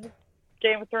back in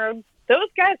Game of Thrones, those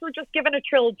guys were just given a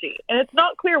trilogy, and it's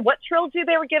not clear what trilogy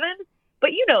they were given,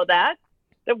 but you know that.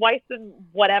 The Weiss and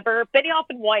whatever, Benioff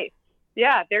and Weiss.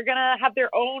 Yeah, they're going to have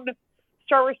their own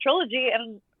Star Wars trilogy,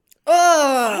 and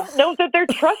I don't know that they're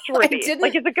trustworthy. Is it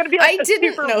going to be like a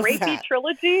super rapey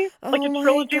trilogy? Like a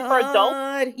trilogy for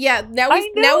adults? Yeah,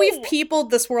 now we've peopled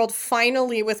this world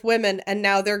finally with women, and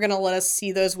now they're going to let us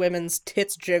see those women's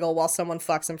tits jiggle while someone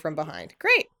fucks them from behind.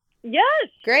 Great. Yes.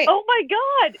 Great. Oh my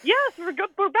God. Yes, we're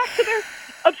back to their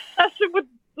obsession with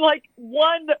like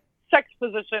one sex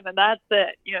position and that's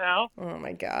it, you know? Oh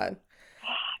my God.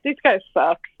 These guys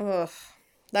suck. Ugh.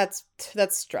 That's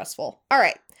stressful. All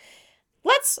right.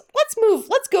 Let's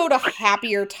go to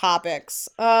happier topics.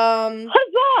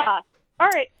 Huzzah! All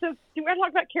right, so do we want to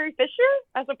talk about Carrie Fisher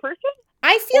as a person?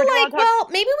 I feel like, well,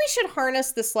 maybe we should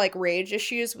harness this like rage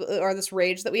issues or this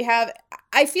rage that we have.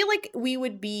 I feel like we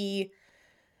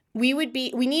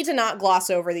need to not gloss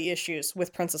over the issues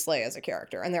with Princess Leia as a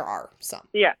character, and there are some.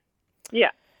 Yeah.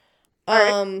 Yeah.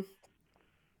 Right.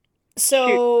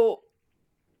 So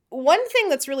one thing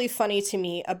that's really funny to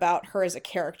me about her as a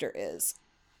character is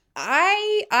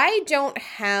I don't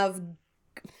have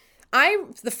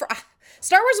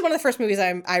Star Wars is one of the first movies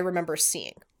I remember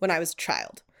seeing when I was a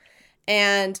child.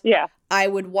 And I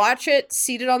would watch it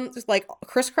seated on like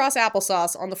crisscross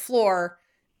applesauce on the floor,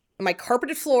 my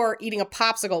carpeted floor, eating a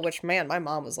popsicle, which, man, my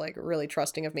mom was like really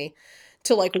trusting of me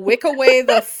to like wick away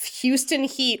the Houston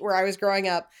heat where I was growing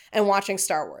up and watching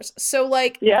Star Wars. So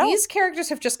like these characters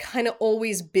have just kind of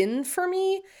always been for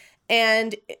me,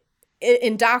 and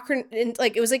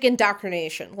it was like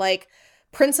indoctrination. Like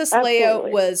Princess Leia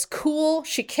was cool,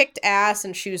 she kicked ass,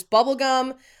 and she was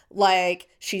bubblegum. Like,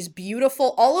 she's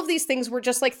beautiful. All of these things were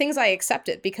just like things I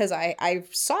accepted because I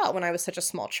saw it when I was such a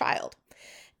small child.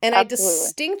 And I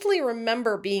distinctly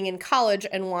remember being in college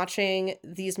and watching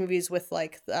these movies with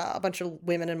like a bunch of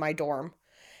women in my dorm.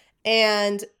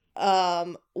 And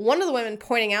one of the women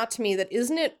pointing out to me that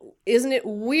isn't it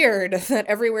weird that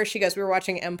everywhere she goes, we were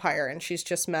watching Empire and she's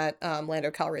just met Lando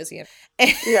Calrissian,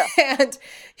 and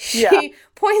she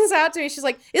points out to me, she's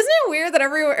like, isn't it weird that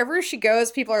everywhere she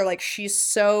goes, people are like, she's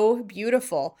so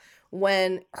beautiful,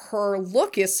 when her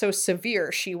look is so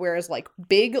severe. She wears like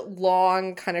big,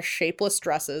 long, kind of shapeless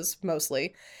dresses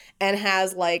mostly, and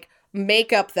has like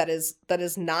makeup that is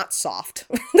not soft.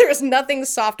 There's nothing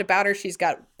soft about her. She's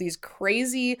got these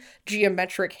crazy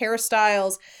geometric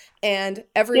hairstyles, and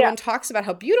everyone talks about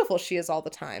how beautiful she is all the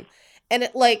time. And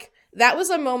it like, that was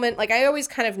a moment, like I always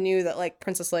kind of knew that like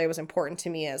Princess Leia was important to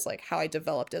me as like how I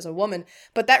developed as a woman,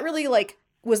 but that really like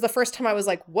was the first time I was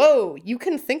like, whoa, you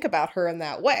can think about her in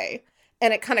that way.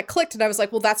 And it kind of clicked, and I was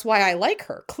like, well, that's why I like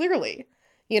her, clearly.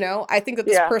 You know, I think that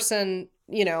this person,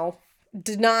 you know,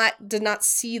 did not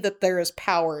see that there is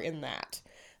power in that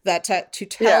to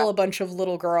tell a bunch of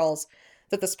little girls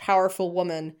that this powerful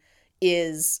woman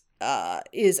is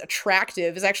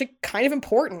attractive is actually kind of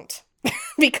important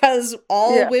because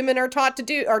all women are told to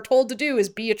do is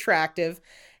be attractive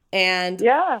and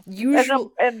usually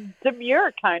and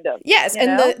demure kind of. Yes,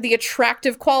 and the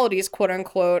attractive qualities, quote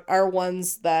unquote, are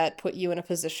ones that put you in a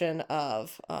position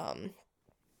of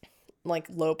like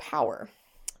low power.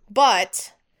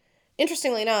 But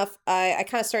interestingly enough, I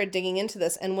kind of started digging into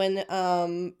this, and when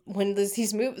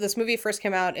this movie first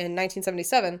came out in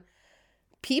 1977,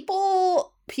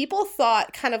 people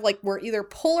thought kind of like were either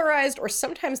polarized or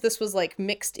sometimes this was like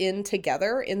mixed in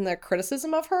together in the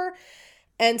criticism of her,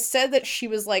 and said that she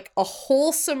was like a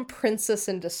wholesome princess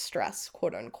in distress,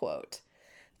 quote unquote.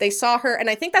 They saw her,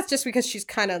 and I think that's just because she's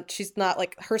not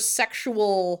like, her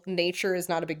sexual nature is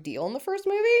not a big deal in the first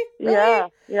movie.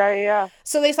 Really? Yeah.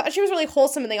 So they thought she was really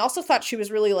wholesome, and they also thought she was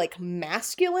really like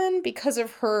masculine because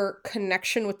of her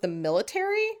connection with the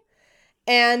military.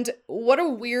 And what a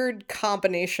weird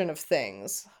combination of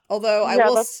things. Although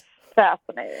that's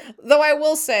fascinating. Though I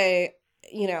will say,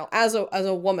 you know, as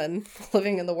a woman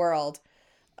living in the world,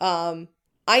 I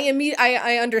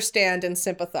understand and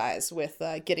sympathize with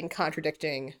getting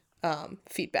contradicting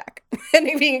feedback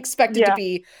and being expected to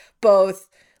be both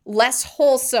less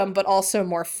wholesome, but also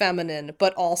more feminine,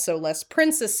 but also less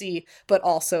princessy, but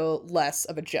also less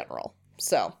of a general.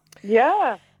 So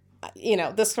you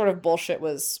know, this sort of bullshit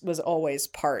was always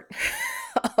part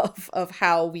of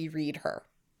how we read her.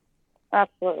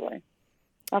 Absolutely.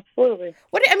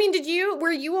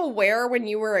 Were you aware when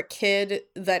you were a kid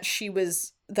that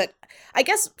I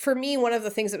guess for me, one of the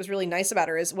things that was really nice about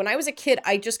her is when I was a kid,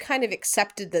 I just kind of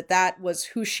accepted that was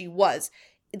who she was.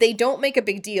 They don't make a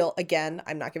big deal. Again,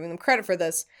 I'm not giving them credit for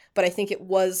this, but I think it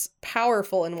was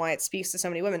powerful in why it speaks to so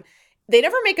many women. They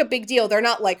never make a big deal. They're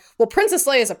not like, well, Princess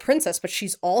Leia is a princess, but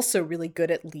she's also really good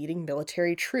at leading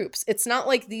military troops. It's not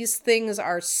like these things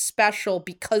are special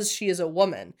because she is a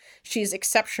woman. She's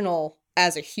exceptional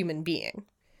as a human being.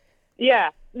 Yeah.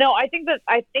 No, I think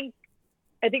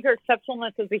her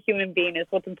exceptionalness as a human being is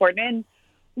what's important. And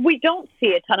we don't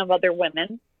see a ton of other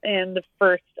women in the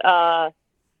first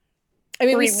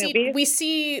we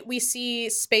see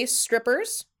space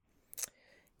strippers,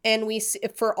 and we see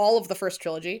for all of the first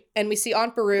trilogy, and we see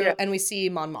Aunt Beru, and we see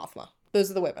Mon Mothma.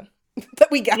 Those are the women that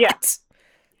we got. Yeah.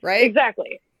 Right?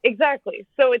 Exactly. exactly.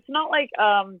 So it's not like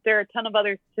there are a ton of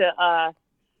others to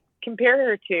compare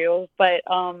her to, but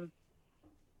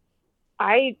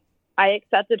I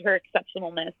accepted her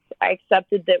exceptionalness. I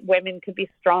accepted that women could be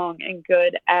strong and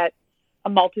good at a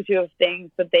multitude of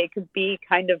things, that they could be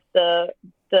kind of the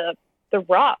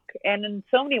rock. And in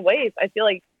so many ways, I feel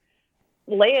like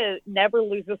Leia never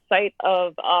loses sight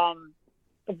of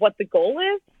what the goal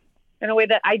is, in a way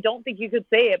that I don't think you could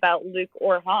say about Luke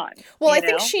or Han. Well, I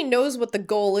think she knows what the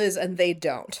goal is and they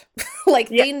don't. Like,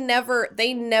 they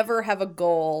never have a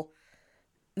goal.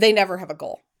 They never have a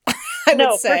goal. I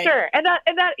would say. For sure. And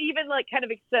that even like kind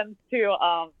of extends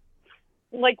to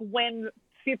like when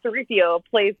C-3PO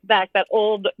plays back that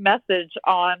old message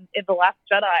in The Last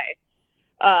Jedi.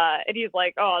 And he's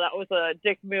like, "Oh, that was a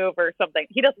dick move" or something.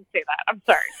 He doesn't say that. I'm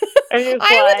sorry. And he's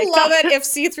I would love it if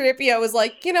C-3PO was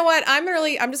like, you know what?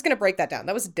 I'm just gonna break that down.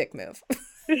 That was a dick move.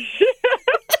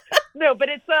 No, but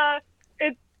it's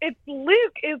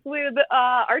Luke is with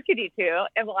R2-D2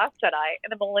 and The Last Jedi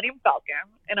and the Millennium Falcon,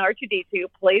 and R2-D2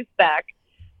 plays back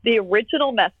the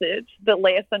original message that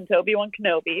Leia sent to Obi-Wan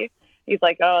Kenobi. He's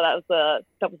like, "Oh, that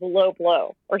was a low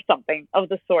blow" or something of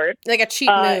the sort, like a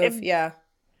cheap move. Yeah.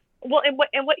 Well,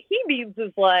 and what he means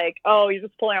is like, "Oh, you're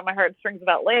just pulling on my heartstrings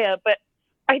about Leia." But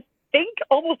I think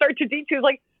almost R2-D2 is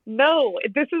like, "No,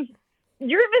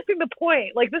 you're missing the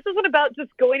point. Like, this isn't about just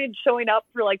going and showing up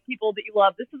for like people that you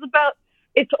love. This is about,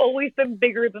 it's always been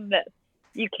bigger than this.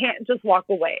 You can't just walk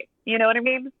away." You know what I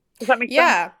mean? Does that make sense?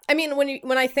 Yeah. I mean,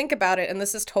 when I think about it, and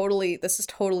this is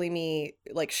totally me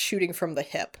like shooting from the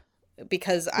hip,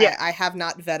 because I have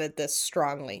not vetted this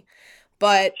strongly,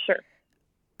 but sure.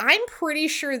 I'm pretty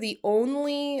sure the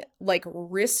only like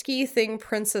risky thing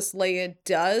Princess Leia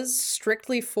does,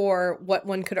 strictly for what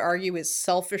one could argue is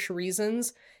selfish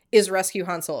reasons, is rescue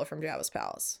Han Solo from Jabba's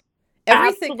palace.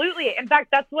 Absolutely. In fact,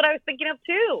 that's what I was thinking of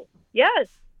too. Yes.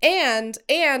 And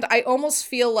I almost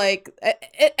feel like,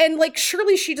 and like,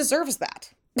 surely she deserves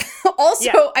that.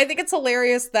 Also, I think it's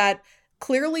hilarious that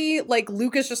clearly, like,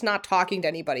 Luke is just not talking to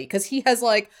anybody because he has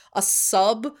like a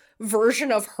sub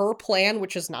version of her plan,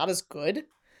 which is not as good.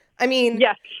 I mean,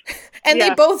 yes. And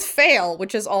they both fail,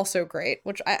 which is also great,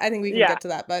 which I think we can get to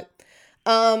that. But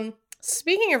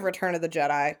speaking of Return of the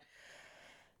Jedi,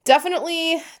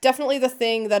 definitely the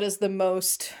thing that is the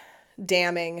most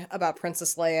damning about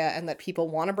Princess Leia and that people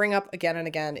want to bring up again and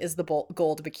again is the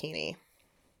gold bikini,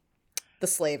 the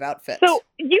slave outfit. So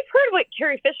you've heard what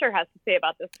Carrie Fisher has to say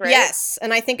about this, right? Yes,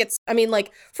 and I think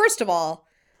first of all,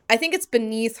 I think it's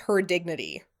beneath her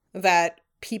dignity that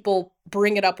people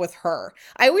bring it up with her.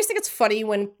 I always think it's funny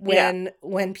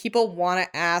when people want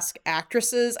to ask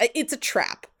actresses, it's a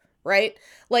trap, right?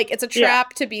 Like, it's a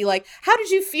trap to be like, how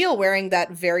did you feel wearing that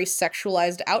very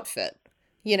sexualized outfit?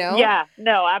 You know? Yeah,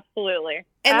 no, absolutely.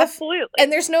 And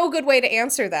and there's no good way to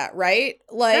answer that, right?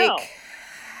 Like, no.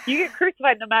 You get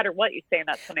crucified no matter what you say in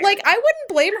that scenario. Like, I wouldn't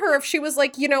blame her if she was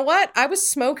like, you know what? I was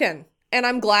smoking and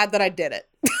I'm glad that I did it.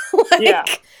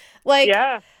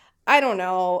 I don't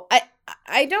know.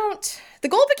 I don't. The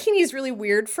gold bikini is really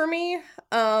weird for me,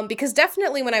 because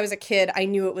definitely when I was a kid, I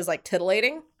knew it was like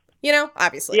titillating. You know,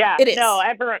 obviously, it is. No,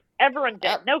 everyone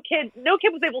did. No kid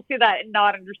was able to see that and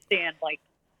not understand like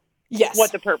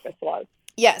what the purpose was.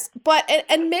 Yes, but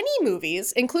and many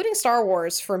movies, including Star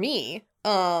Wars, for me,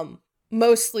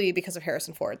 mostly because of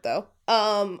Harrison Ford, though,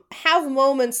 have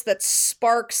moments that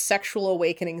spark sexual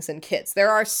awakenings in kids. There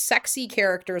are sexy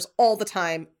characters all the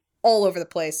time, all over the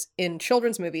place in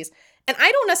children's movies. And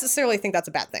I don't necessarily think that's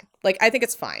a bad thing. Like, I think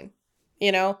it's fine.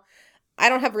 You know? I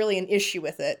don't have really an issue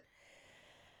with it.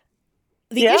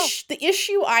 The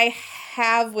issue I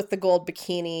have with the gold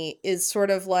bikini is sort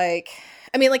of like,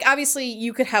 I mean, like, obviously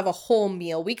you could have a whole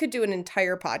meal. We could do an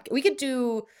entire podcast. We could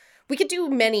do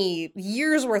many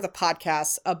years worth of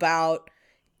podcasts about,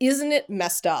 isn't it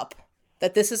messed up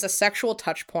that this is a sexual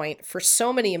touch point for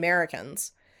so many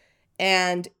Americans,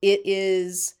 and it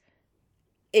is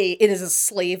a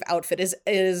slave outfit.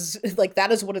 Is like,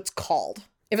 that is what it's called.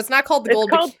 If it's not called the gold,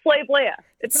 it's called Slave Leia.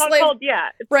 It's not called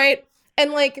right.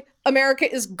 And like,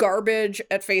 America is garbage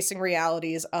at facing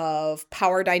realities of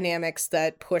power dynamics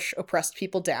that push oppressed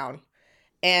people down,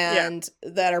 and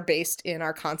that are based in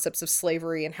our concepts of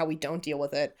slavery and how we don't deal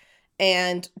with it,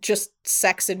 and just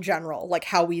sex in general, like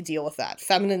how we deal with that.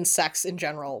 Feminine sex in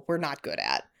general, we're not good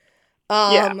at.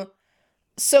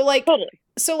 So like, totally.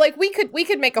 So like, we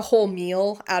could make a whole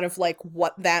meal out of like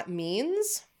what that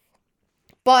means,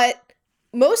 but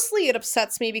mostly it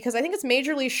upsets me because I think it's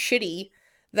majorly shitty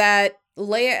that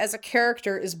Leia as a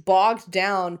character is bogged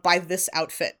down by this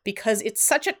outfit, because it's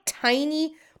such a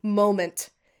tiny moment.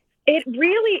 It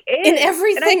really is. In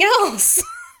everything else.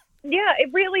 Yeah, it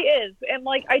really is. And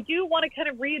like, I do want to kind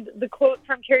of read the quote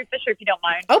from Carrie Fisher, if you don't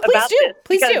mind. Oh, please about do. this,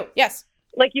 Please because, do. Yes.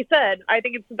 like you said, I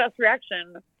think it's the best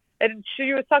reaction. And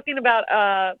she was talking about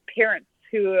parents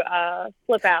who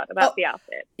flip out about the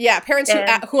outfit. Yeah, parents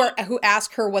And- who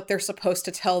ask her what they're supposed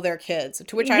to tell their kids.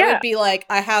 To which I Yeah. would be like,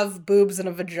 I have boobs and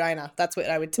a vagina. That's what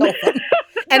I would tell them.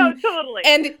 No, totally.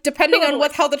 And depending on Totally.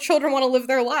 how the children want to live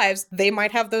their lives, they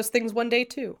might have those things one day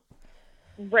too.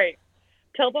 Right.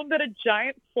 Tell them that a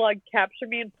giant slug captured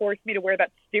me and forced me to wear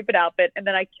that stupid outfit, and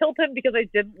then I killed him because I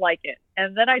didn't like it.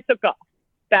 And then I took off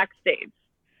backstage.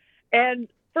 And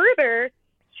further,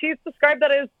 she's described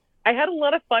that as, I had a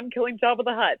lot of fun killing Jabba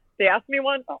the Hutt. They asked me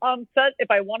on set if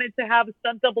I wanted to have a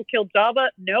stunt double kill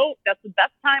Jabba. No, that's the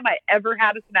best time I ever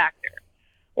had as an actor.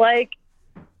 Like,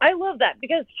 I love that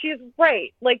because she's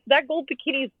right. Like, that gold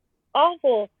bikini is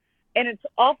awful, and it's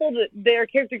awful that their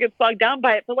character gets bogged down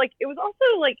by it. But like, it was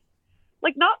also like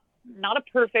not a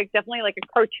perfect, definitely like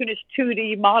a cartoonish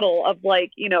 2D model of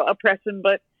like, you know, oppression,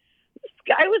 but this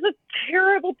guy was a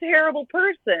terrible, terrible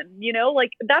person, you know,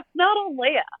 like that's not on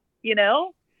Leia, you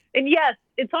know? And yes,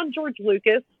 it's on George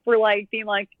Lucas for like being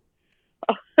like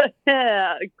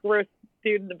a gross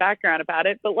dude in the background about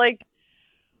it, but like,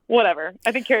 whatever.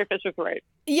 I think Carrie Fisher's right.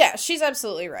 Yeah, she's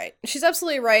absolutely right. She's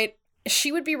absolutely right.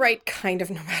 She would be right kind of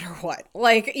no matter what.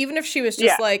 Like, even if she was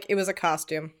just like, it was a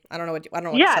costume. I don't know what to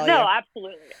tell you.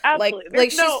 Absolutely. Absolutely.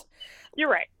 Like you're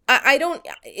right. I don't,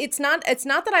 it's not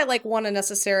that I like want to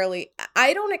necessarily,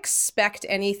 I don't expect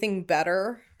anything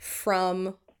better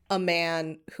from a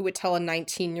man who would tell a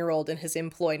 19-year-old in his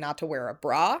employ not to wear a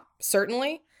bra,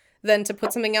 certainly, than to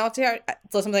put something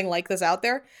like this out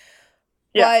there.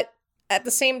 Yeah. But at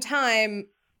the same time,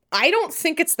 I don't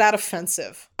think it's that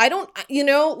offensive. I don't, you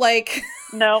know, like...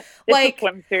 No, it's like, a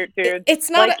swimsuit, dude. It's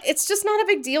not, like, it's just not a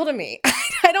big deal to me.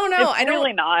 I don't know. It's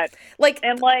really not. Like...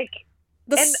 And like...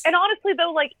 And honestly,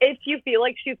 though, like, if you feel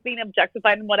like she's being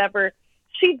objectified and whatever,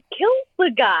 she kills the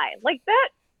guy. Like, that,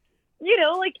 you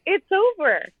know, like, it's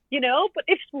over, you know? But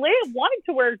if Leia wanted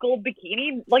to wear a gold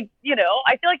bikini, like, you know,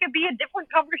 I feel like it'd be a different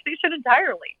conversation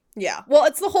entirely. Yeah. Well,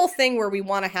 it's the whole thing where we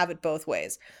want to have it both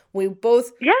ways. We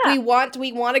want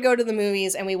to go to the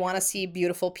movies and we want to see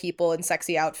beautiful people in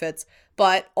sexy outfits,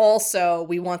 but also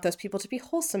we want those people to be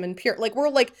wholesome and pure. Like, we're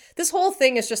like, this whole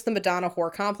thing is just the Madonna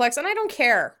whore complex, and I don't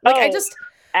care. Like, I just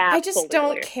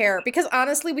don't care, because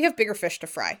honestly, we have bigger fish to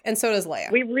fry, and so does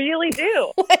Leia. We really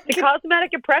do. Like, the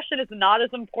cosmetic oppression is not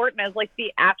as important as like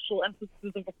the actual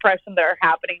instances of oppression that are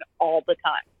happening all the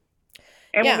time.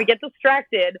 And when we get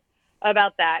distracted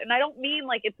about that, and I don't mean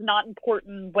like it's not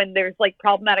important when there's like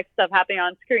problematic stuff happening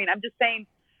on screen. I'm just saying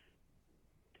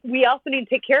we also need to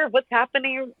take care of what's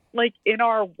happening like in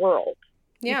our world.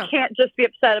 Yeah. You can't just be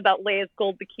upset about Leia's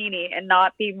gold bikini and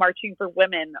not be marching for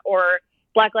women or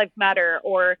Black Lives Matter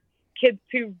or kids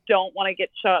who don't want to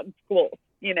get shot in schools,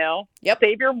 you know? Yep.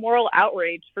 Save your moral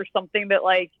outrage for something that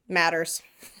like matters.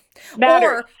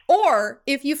 Matters. Or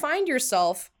if you find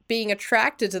yourself being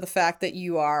attracted to the fact that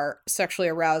you are sexually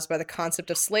aroused by the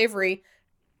concept of slavery,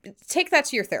 take that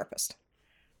to your therapist.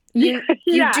 You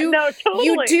do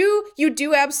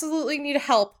absolutely need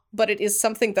help, but it is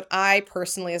something that I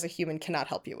personally as a human cannot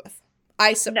help you with.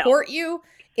 I support you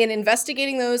in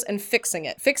investigating those and fixing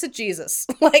it. Fix it, Jesus.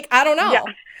 Like, I don't know. Yeah.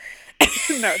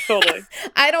 No, totally.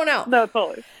 I don't know. No,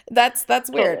 totally. That's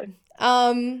weird.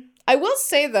 Totally. I will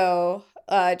say though,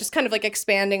 just kind of like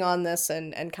expanding on this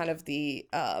and kind of the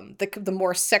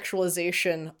more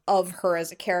sexualization of her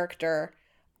as a character,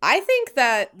 I think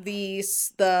that the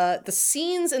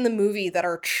scenes in the movie that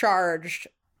are charged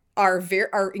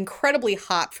are incredibly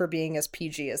hot for being as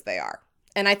PG as they are,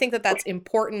 and I think that that's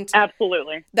important.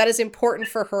 Absolutely, that is important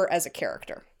for her as a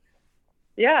character.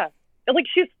 Yeah, like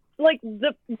she's like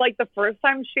the first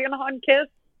time she and Han kiss,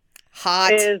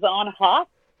 hot is on Hop,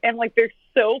 and like they're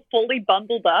so fully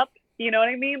bundled up. You know what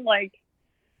I mean? Like,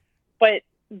 but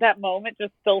that moment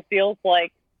just still feels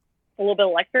like a little bit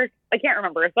electric. I can't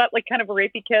remember. Is that like kind of a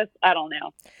rapey kiss? I don't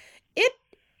know.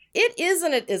 It is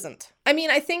and it isn't. I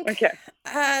mean, I think it's,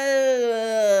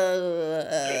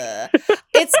 I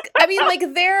mean, like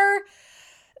I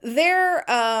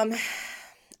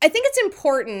think it's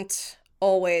important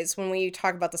always when we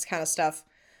talk about this kind of stuff.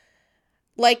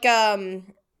 Like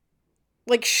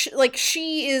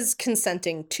she is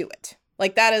consenting to it.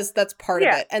 Like that's part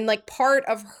of it. And like part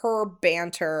of her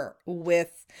banter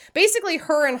with basically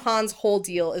her and Han's whole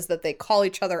deal is that they call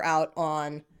each other out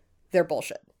on their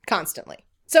bullshit constantly.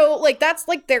 So like that's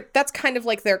kind of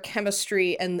like their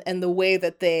chemistry and the way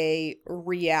that they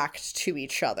react to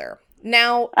each other.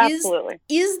 Now, Absolutely.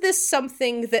 is this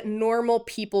something that normal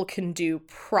people can do?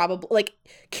 Probably. Like,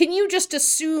 can you just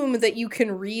assume that you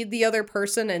can read the other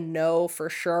person and know for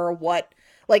sure what,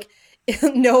 like,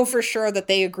 know for sure that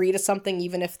they agree to something,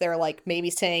 even if they're, like, maybe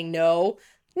saying no?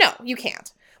 No, you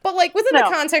can't. But, like, within the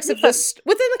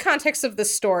context of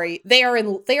this story, they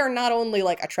are not only,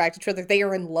 like, attracted to each other, they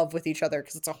are in love with each other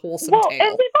because it's a wholesome tale.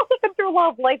 And they've also been through a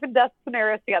lot of life and death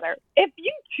scenarios together. If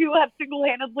you two have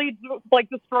single-handedly, like,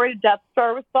 destroyed a Death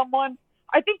Star with someone,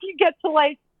 I think you get to,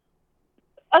 like,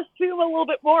 assume a little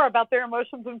bit more about their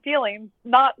emotions and feelings,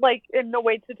 not, like, in a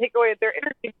way to take away their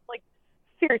energy. Like,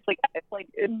 seriously, guys, like,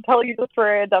 until you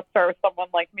destroy a Death Star with someone,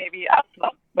 like, maybe ask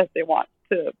them if they want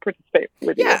to participate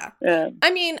with you.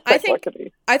 I mean, I think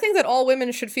that all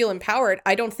women should feel empowered.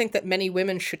 I don't think that many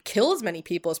women should kill as many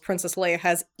people as Princess Leia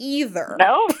has either.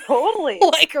 No, totally.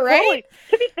 Like, right? Totally.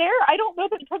 To be fair, I don't know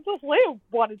that Princess Leia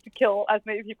wanted to kill as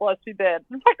many people as she did.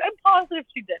 In fact, I'm positive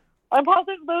she did. I'm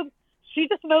positive though she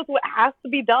just knows what has to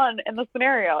be done in the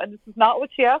scenario, and this is not what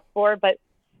she asked for, but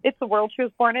it's the world she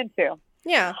was born into.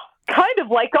 Yeah. Kind of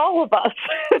like all of us.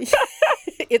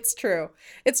 It's true.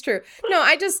 No,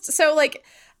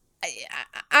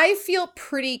 I feel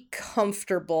pretty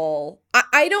comfortable.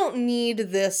 I don't need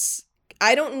this.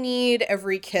 I don't need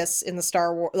every kiss in the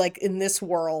Star Wars, like in this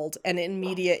world and in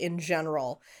media in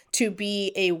general, to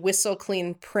be a whistle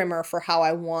clean primer for how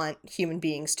I want human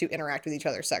beings to interact with each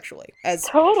other sexually.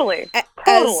 Totally.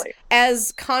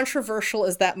 As controversial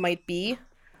as that might be,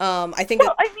 I think.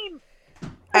 Well, I think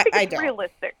it's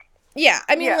realistic. Yeah,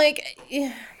 I mean,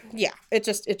 it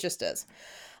just is.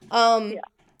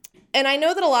 And I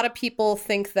know that a lot of people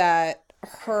think that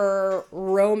her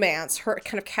romance, her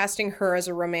kind of casting her as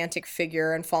a romantic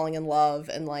figure and falling in love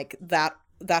and like that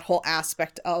whole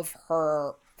aspect of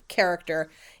her character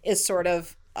is sort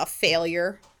of a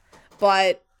failure.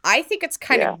 But I think it's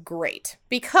kind of great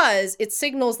because it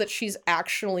signals that she's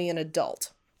actually an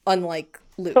adult, unlike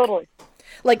Luke. Totally.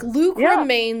 Like, Luke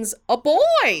remains a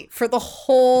boy for the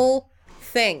whole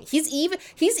thing. He's even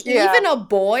a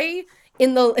boy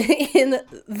in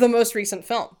the most recent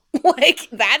film. Like,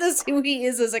 that is who he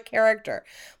is as a character.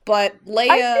 But Leia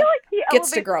I feel like he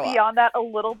gets to grow up beyond that a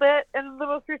little bit in the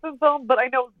most recent film, but I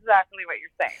know exactly what you're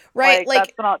saying. Right? Like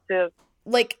that's not just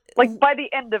like by the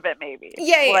end of it, maybe.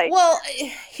 Yeah. Like, well,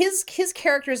 his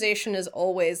characterization is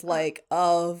always like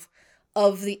of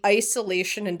the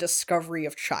isolation and discovery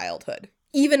of childhood,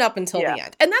 even up until the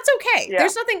end. And that's okay. Yeah.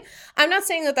 There's nothing, I'm not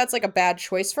saying that that's like a bad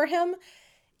choice for him.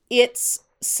 It's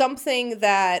something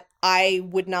that I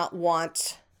would not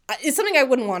want. It's something I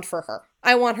wouldn't want for her.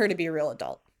 I want her to be a real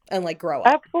adult and like grow up.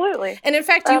 Absolutely. And in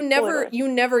fact, you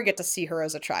never get to see her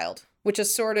as a child, which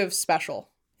is sort of special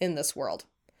in this world.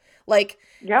 Like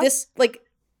this, like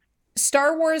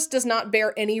Star Wars does not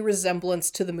bear any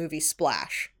resemblance to the movie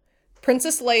Splash.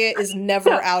 Princess Leia is never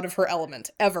out of her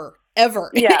element, ever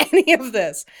in any of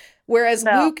this. Whereas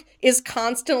Luke is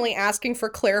constantly asking for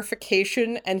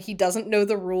clarification and he doesn't know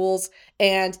the rules.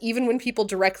 And even when people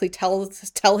directly tell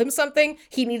him something,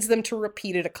 he needs them to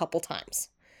repeat it a couple times.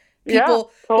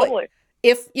 People, totally.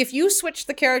 Like, if you switch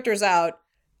the characters out,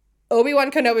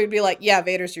 Obi-Wan Kenobi would be like, yeah,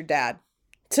 Vader's your dad.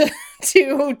 To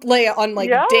Leia on like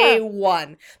day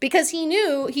one, because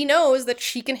he knows that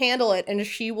she can handle it and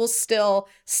she will still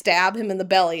stab him in the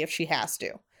belly if she has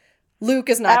to. Luke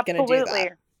is not going to do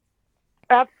that.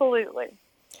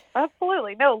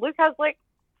 Absolutely. No, Luke has like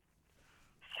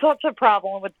such a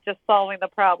problem with just solving the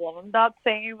problem. I'm not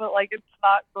saying that like it's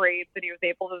not great that he was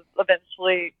able to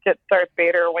eventually get Darth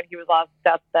Vader when he was on his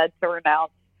deathbed to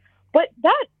renounce, but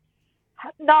that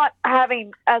not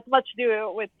having as much to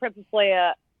do with Princess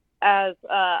Leia as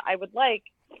I would like,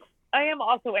 I am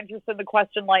also interested in the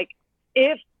question, like,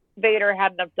 if Vader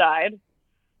hadn't have died,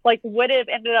 like, would it have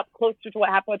ended up closer to what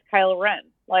happened with Kylo Ren?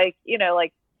 Like, you know,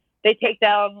 like, they take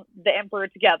down the Emperor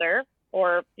together,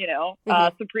 or, you know,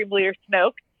 Supreme Leader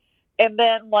Snoke, and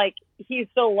then, like, he's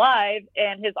still alive,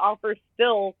 and his offer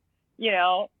still, you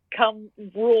know, come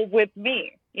rule with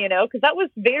me, you know? Because that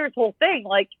was Vader's whole thing.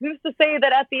 Like, who's to say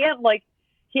that at the end, like,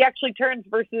 he actually turns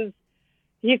versus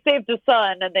he saved his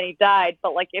son and then he died.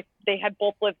 But like, if they had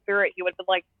both lived through it, he would have been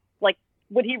like,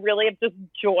 would he really have just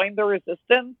joined the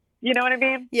resistance? You know what I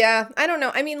mean? Yeah, I don't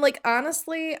know. I mean, like,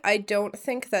 honestly, I don't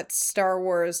think that Star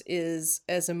Wars is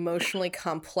as emotionally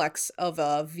complex of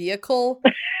a vehicle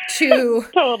to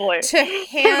totally to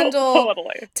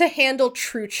handle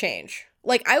true change.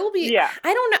 Like, I will be, Yeah.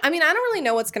 I don't know, I mean, I don't really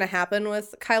know what's going to happen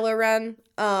with Kylo Ren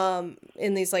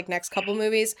in these, like, next couple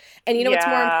movies. And you know what's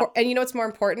more important? And you know what's more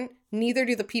important? Neither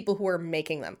do the people who are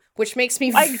making them, which makes me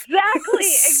Exactly.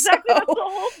 That's the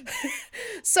whole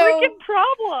freaking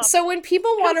problem. So when people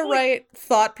want to write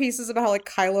thought pieces about how, like,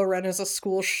 Kylo Ren is a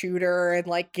school shooter and,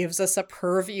 like, gives us a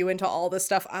purview into all this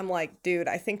stuff, I'm like, dude,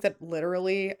 I think that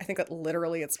literally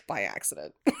it's by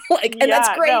accident. Like, and that's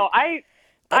great. No,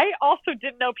 I also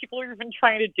didn't know people were even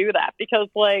trying to do that because,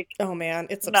 like, oh man,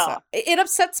 it's upset. It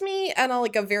upsets me on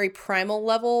a very primal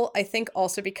level. I think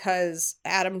also because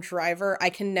Adam Driver, I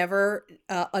can never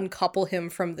uncouple him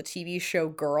from the TV show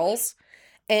Girls,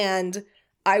 and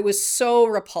I was so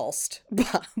repulsed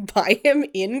by him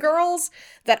in Girls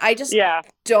that I just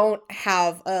don't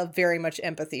have very much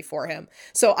empathy for him.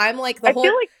 So I'm like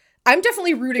I'm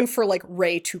definitely rooting for, like,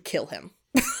 Rey to kill him.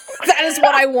 That is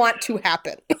what I want to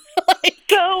happen.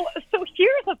 So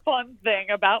here's a fun thing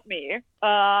about me.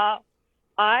 I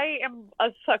am a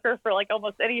sucker for, like,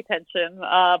 almost any tension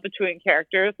between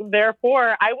characters.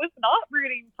 Therefore, I was not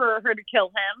rooting for her to kill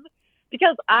him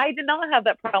because I did not have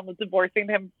that problem with divorcing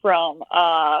him from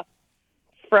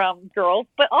Girls.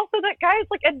 But also, that guy is,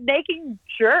 like, a nagging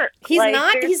jerk. He's like,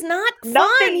 not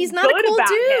fun. He's not a cool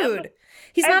dude.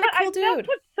 He's not a cool dude. That's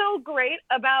what's so great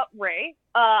about Rey.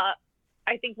 I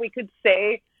think we could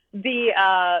say the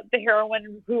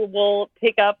heroine who will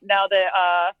take up now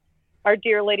that our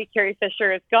dear Lady Carrie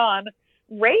Fisher is gone.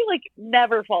 Rey, like,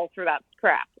 never falls for that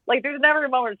crap. Like, there's never a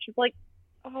moment she's like,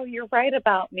 "Oh, you're right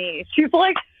about me." She's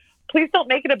like, "Please don't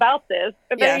make it about this."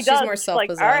 And then he does. More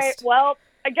self-possessed. Like, all right, well,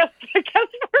 I guess we're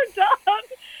done.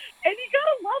 And you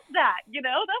gotta love that, you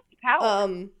know? That's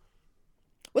power.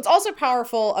 What's also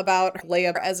powerful about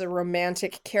Leia as a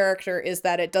romantic character is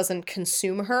that it doesn't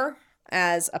consume her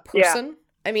as a person. Yeah.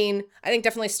 I mean, I think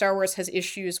definitely Star Wars has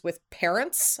issues with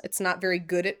parents. It's not very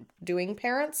good at doing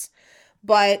parents.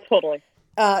 But totally.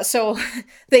 So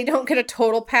they don't get a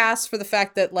total pass for the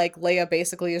fact that, like, Leia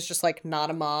basically is just, like, not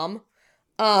a mom.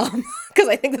 Because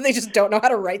I think that they just don't know how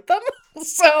to write them.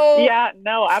 So yeah,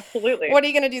 no, absolutely. What are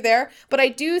you going to do there? But I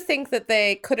do think that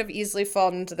they could have easily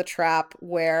fallen into the trap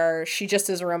where she just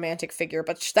is a romantic figure,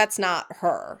 but that's not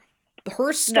her.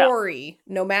 Her story,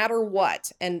 no matter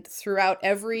what, and throughout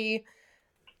every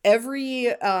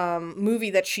movie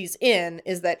that she's in,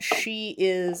 is that she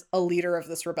is a leader of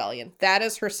this rebellion. That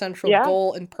is her central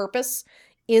goal and purpose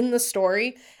in the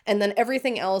story, and then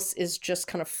everything else is just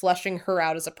kind of fleshing her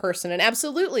out as a person. And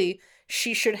absolutely,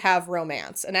 she should have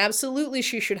romance, and absolutely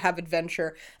she should have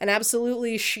adventure, and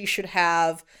absolutely she should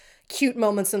have cute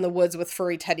moments in the woods with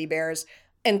furry teddy bears.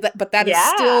 But that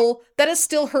is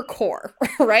still her core,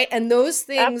 right? And those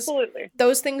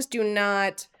things do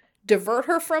not divert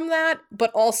her from that,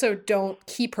 but also don't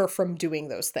keep her from doing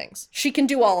those things. She can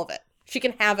do all of it. She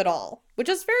can have it all, which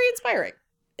is very inspiring.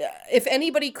 If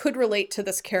anybody could relate to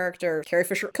this character, Carrie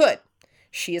Fisher could.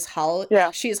 She is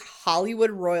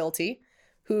Hollywood royalty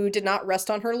who did not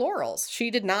rest on her laurels. She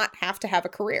did not have to have a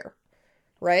career,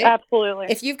 right? Absolutely.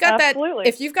 If you've got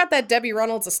that Debbie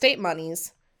Reynolds estate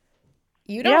monies,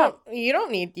 you don't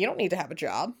need to have a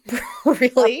job,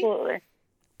 really. Absolutely.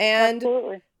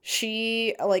 And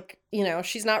she, like, you know,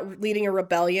 she's not leading a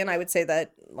rebellion. I would say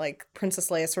that, like, Princess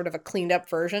Leia is sort of a cleaned up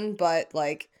version, but,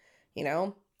 like, you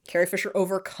know, Carrie Fisher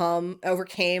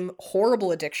overcame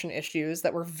horrible addiction issues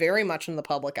that were very much in the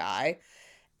public eye,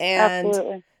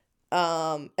 and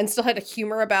still had a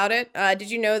humor about it. Did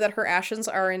you know that her ashes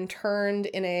are interned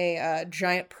in a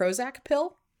giant Prozac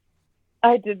pill?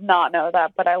 I did not know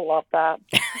that, but I love that.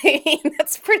 I mean,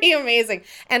 that's pretty amazing.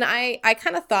 And I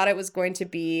kind of thought it was going to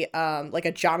be like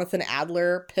a Jonathan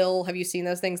Adler pill. Have you seen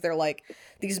those things? They're like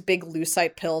these big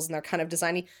lucite pills, and they're kind of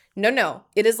designy. No.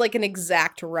 It is like an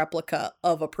exact replica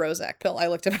of a Prozac pill. I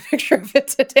looked at a picture of it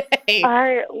today.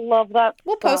 I love that.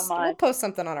 We'll post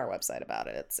something on our website about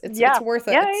it. It's worth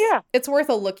it. It's worth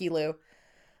a looky-loo.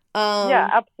 Yeah,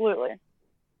 absolutely.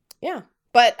 Yeah.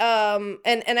 But,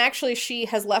 and actually she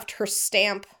has left her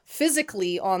stamp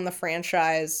physically on the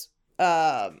franchise,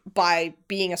 by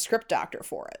being a script doctor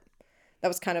for it. That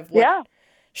was kind of what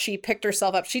she picked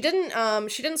herself up. She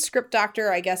didn't script doctor,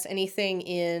 I guess,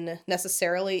 anything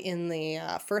necessarily in the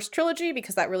first trilogy,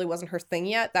 because that really wasn't her thing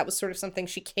yet. That was sort of something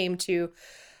she came to,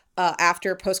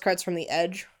 after Postcards from the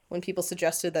Edge, when people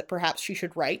suggested that perhaps she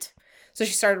should write. So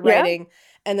she started writing.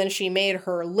 And then she made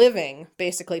her living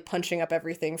basically punching up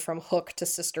everything from Hook to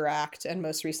Sister Act and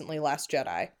most recently Last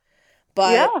Jedi.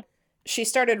 But she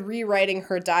started rewriting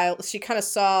her dialogue. She kind of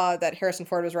saw that Harrison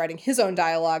Ford was writing his own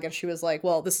dialogue, and she was like,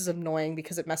 well, this is annoying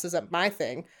because it messes up my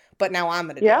thing, but now I'm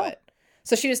going to do it.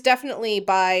 So she was definitely,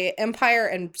 by Empire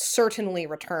and certainly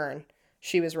Return,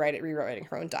 she was rewriting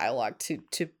her own dialogue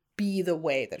to be the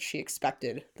way that she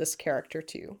expected this character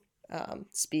to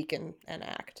speak and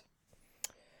act.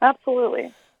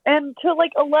 Absolutely. And to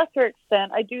like a lesser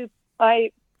extent, I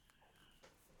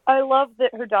love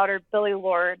that her daughter Billie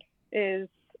Lourd is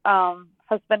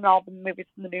has been in all the movies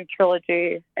in the new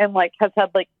trilogy and like has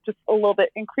had like just a little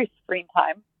bit increased screen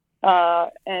time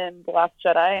in The Last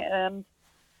Jedi. And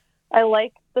I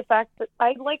like the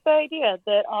idea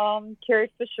that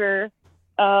Carrie Fisher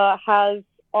has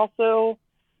also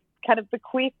kind of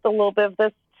bequeathed a little bit of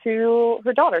this to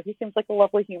her daughter, who seems like a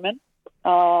lovely human.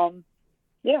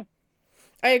 Yeah.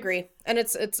 I agree. And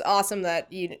it's awesome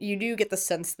that you do get the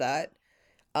sense that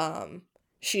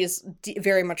she is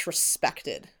very much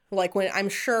respected. Like I'm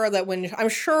sure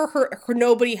her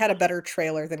nobody had a better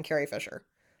trailer than Carrie Fisher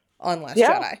on Last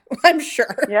Jedi. I'm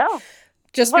sure. Yeah.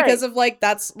 Just because of like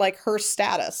that's like her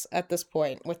status at this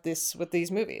point with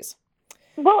these movies.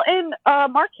 Well, and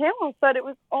Mark Hamill said it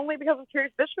was only because of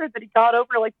Carrie Fisher that he got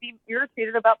over like being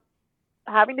irritated about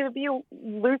having to be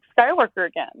Luke Skywalker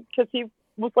again, because he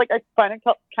was like, I kind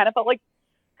of felt like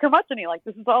curmudgeon-y, like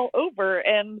this is all over,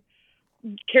 and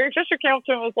Carrie Fisher came up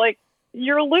to him and was like,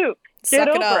 "You're Luke, get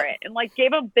over it," and like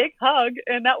gave him a big hug,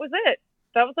 and that was it.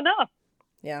 That was enough.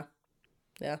 Yeah.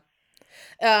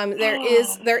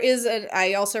 There is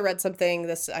I also read something,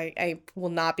 I will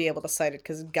not be able to cite it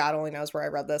because God only knows where I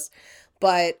read this,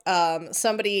 but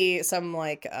some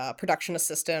production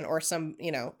assistant or some,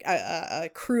 a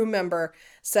crew member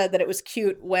said that it was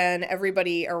cute when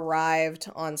everybody arrived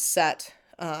on set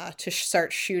to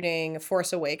start shooting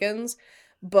Force Awakens.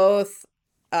 Both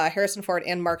Harrison Ford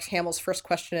and Mark Hamill's first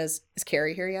question is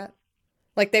Carrie here yet?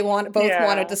 Like they wanted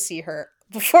to see her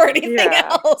before anything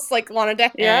else, like wanted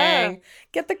to hang,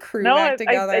 get the crew back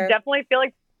together. I definitely feel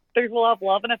like there's a lot of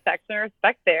love and affection and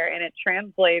respect there, and it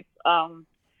translates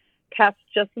past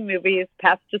just the movies,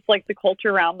 past just like the culture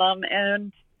around them,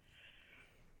 and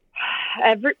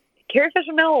Carrie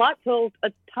Fisher meant a lot to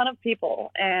a ton of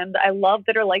people, and I love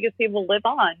that her legacy will live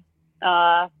on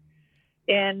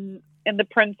in the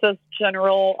Princess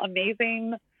General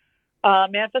amazing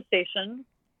manifestation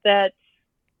that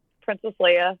Princess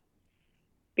Leia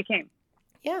became.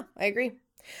 Yeah, I agree.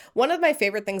 One of my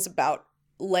favorite things about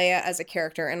Leia as a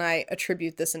character, and I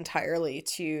attribute this entirely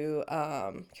to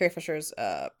Carrie Fisher's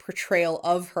portrayal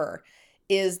of her,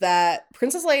 is that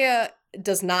Princess Leia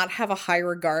does not have a high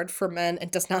regard for men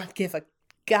and does not give a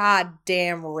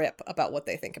goddamn rip about what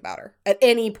they think about her at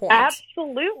any point.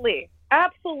 Absolutely.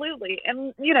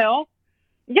 And, and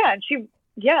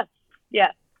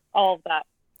all of that.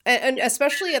 And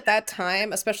especially at that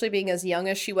time, especially being as young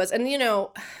as she was, and,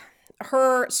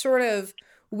 her sort of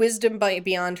wisdom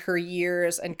beyond her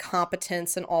years and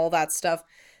competence and all that stuff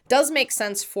does make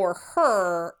sense for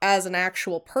her as an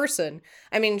actual person.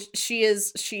 I mean, she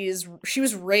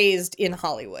was raised in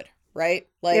Hollywood, right?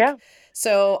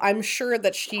 So I'm sure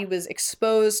that she was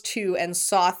exposed to and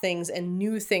saw things and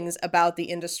knew things about the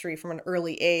industry from an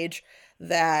early age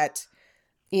that,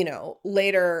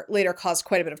 later caused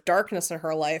quite a bit of darkness in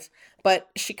her life, but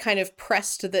she kind of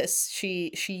pressed this.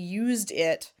 She used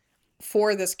it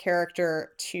for this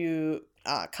character to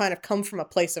kind of come from a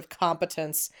place of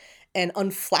competence and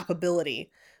unflappability,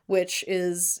 which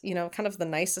is, kind of the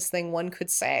nicest thing one could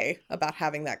say about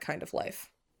having that kind of life.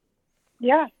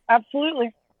 Yeah,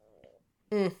 absolutely.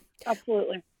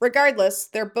 Absolutely. Regardless,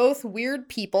 they're both weird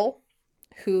people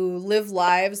who live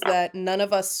lives that none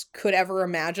of us could ever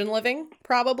imagine living,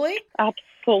 probably.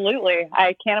 Absolutely.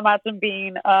 I can't imagine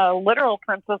being a literal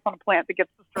princess on a planet that gets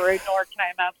destroyed, nor can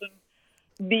I imagine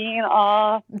being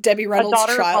Debbie Reynolds'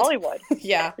 daughter child. of Hollywood.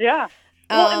 Yeah.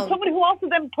 Well, and somebody who also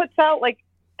then puts out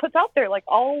there like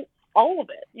all of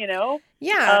it,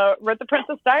 Yeah. Read The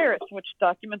Princess Diaries, which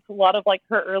documents a lot of like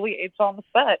her early age on the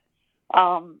set.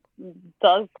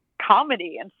 Does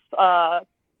comedy and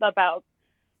about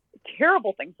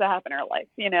terrible things that happen in her life,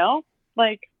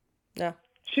 Yeah.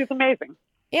 She's amazing.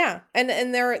 Yeah, and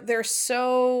they're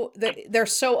so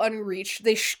unreached.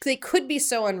 They could be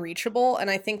so unreachable, and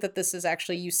I think that this is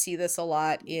actually, you see this a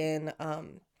lot in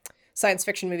science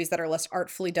fiction movies that are less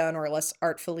artfully done or less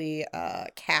artfully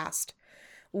cast,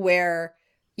 where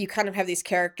you kind of have these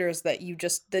characters that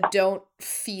don't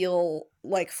feel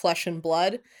like flesh and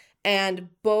blood, and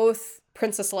both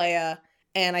Princess Leia,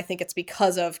 and I think it's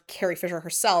because of Carrie Fisher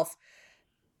herself,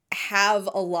 have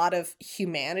a lot of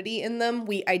humanity in them.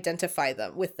 We identify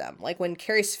with them. Like when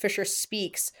Carrie Fisher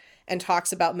speaks and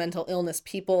talks about mental illness,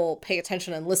 people pay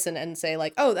attention and listen and say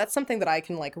like, oh, that's something that I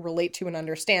can like relate to and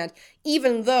understand,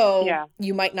 even though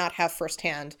you might not have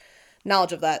firsthand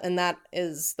knowledge of that. And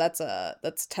that's a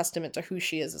testament to who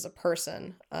she is as a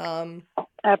person.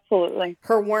 Absolutely.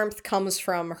 Her warmth comes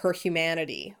from her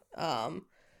humanity.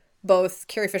 Both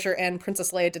Carrie Fisher and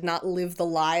Princess Leia did not live the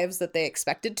lives that they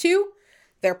expected to.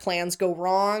 Their plans go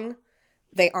wrong.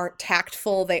 They aren't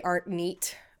tactful. They aren't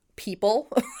neat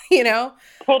people, you know?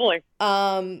 Totally.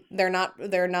 They're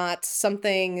not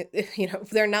something, you know,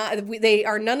 they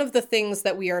are none of the things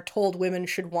that we are told women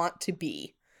should want to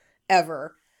be,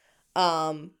 ever.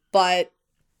 But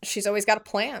she's always got a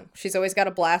plan. She's always got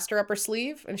a blaster up her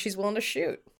sleeve, and she's willing to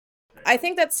shoot. I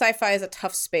think that sci-fi is a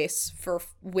tough space for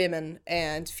women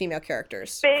and female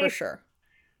characters, for sure.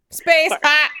 Space,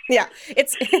 yeah,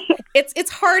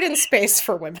 it's hard in space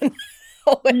for women.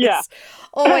 Always, yeah,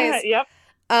 always. Yep.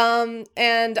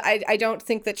 And I don't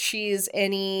think that she's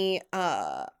any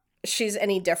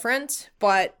different,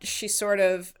 but she sort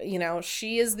of, you know,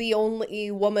 she is the only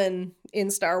woman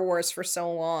in Star Wars for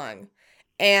so long,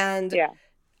 and yeah.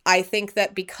 I think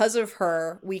that because of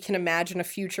her, we can imagine a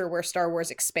future where Star Wars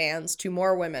expands to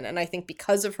more women. And I think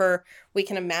because of her, we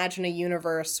can imagine a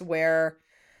universe where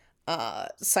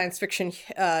science fiction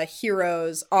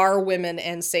heroes are women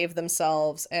and save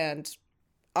themselves and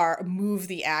move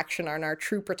the action and are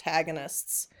true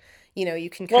protagonists. You know,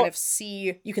 you can kind of see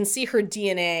her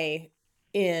DNA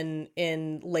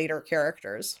in later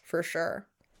characters, for sure.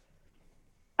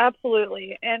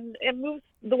 Absolutely. And it moves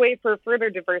the way for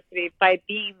further diversity by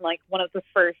being like one of the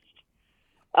first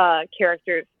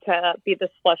characters to be this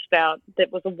fleshed out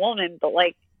that was a woman, but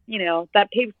like, you know,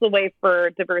 that paves the way for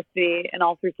diversity in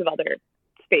all sorts of other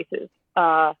spaces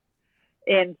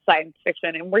in science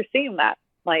fiction. And we're seeing that,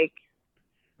 like,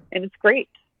 and it's great.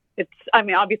 I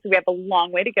mean, obviously we have a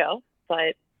long way to go,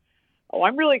 but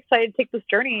I'm really excited to take this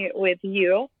journey with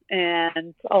you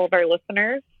and all of our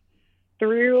listeners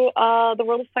through the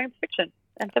world of science fiction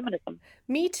and feminism.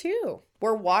 Me too.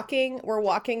 We're walking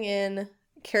in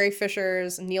Carrie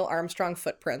Fisher's Neil Armstrong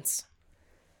footprints.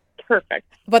 Perfect.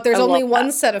 But there's only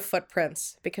one set of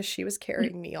footprints because she was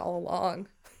carrying me all along.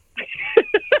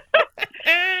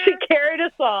 She carried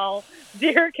us all.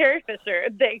 Dear Carrie Fisher,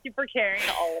 thank you for carrying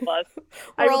all of us.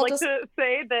 I would like to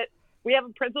say that we have a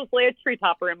Princess Leia tree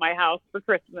topper in my house for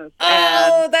Christmas.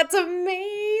 Oh, that's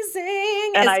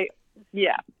amazing.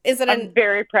 And I'm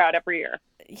very proud every year.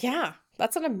 Yeah,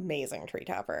 that's an amazing tree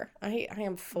topper. I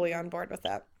am fully on board with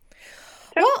that.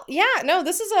 Well, yeah, no,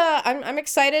 this is I'm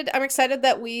excited. I'm excited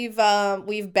that we've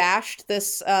bashed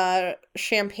this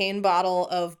champagne bottle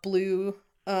of blue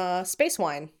space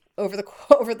wine over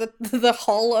the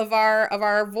hull of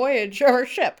our voyage, our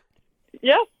ship.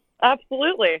 Yes,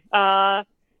 absolutely.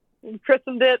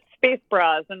 Christened it Space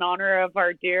Bras in honor of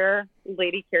our dear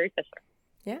Lady Carrie Fisher.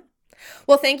 Yeah.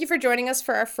 Well, thank you for joining us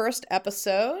for our first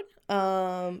episode.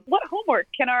 What homework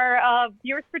can our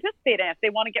viewers participate in if they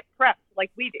want to get prepped like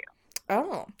we do?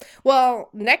 Oh, well,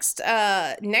 next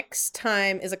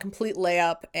time is a complete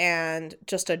layup and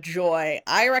just a joy.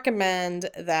 I recommend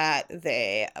that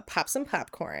they pop some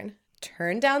popcorn,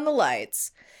 turn down the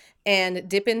lights, and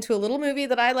dip into a little movie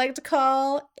that I like to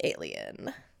call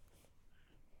Alien.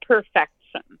 Perfection.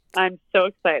 I'm so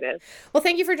excited. Well,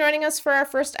 thank you for joining us for our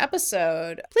first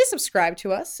episode. Please subscribe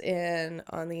to us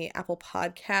on the Apple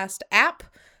Podcast app,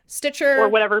 Stitcher, or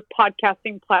whatever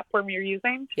podcasting platform you're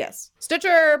using. Yes,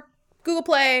 Stitcher, Google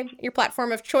Play, your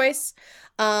platform of choice.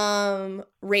 We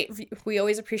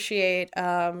always appreciate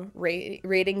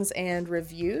ratings and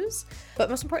reviews, but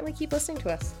most importantly, keep listening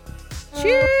to us.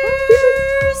 Cheers!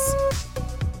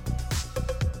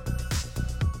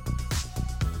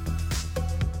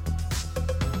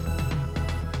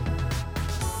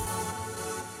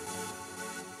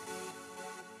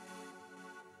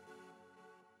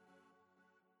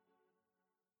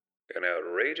 An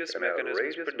Outrageous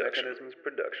Mechanisms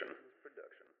production.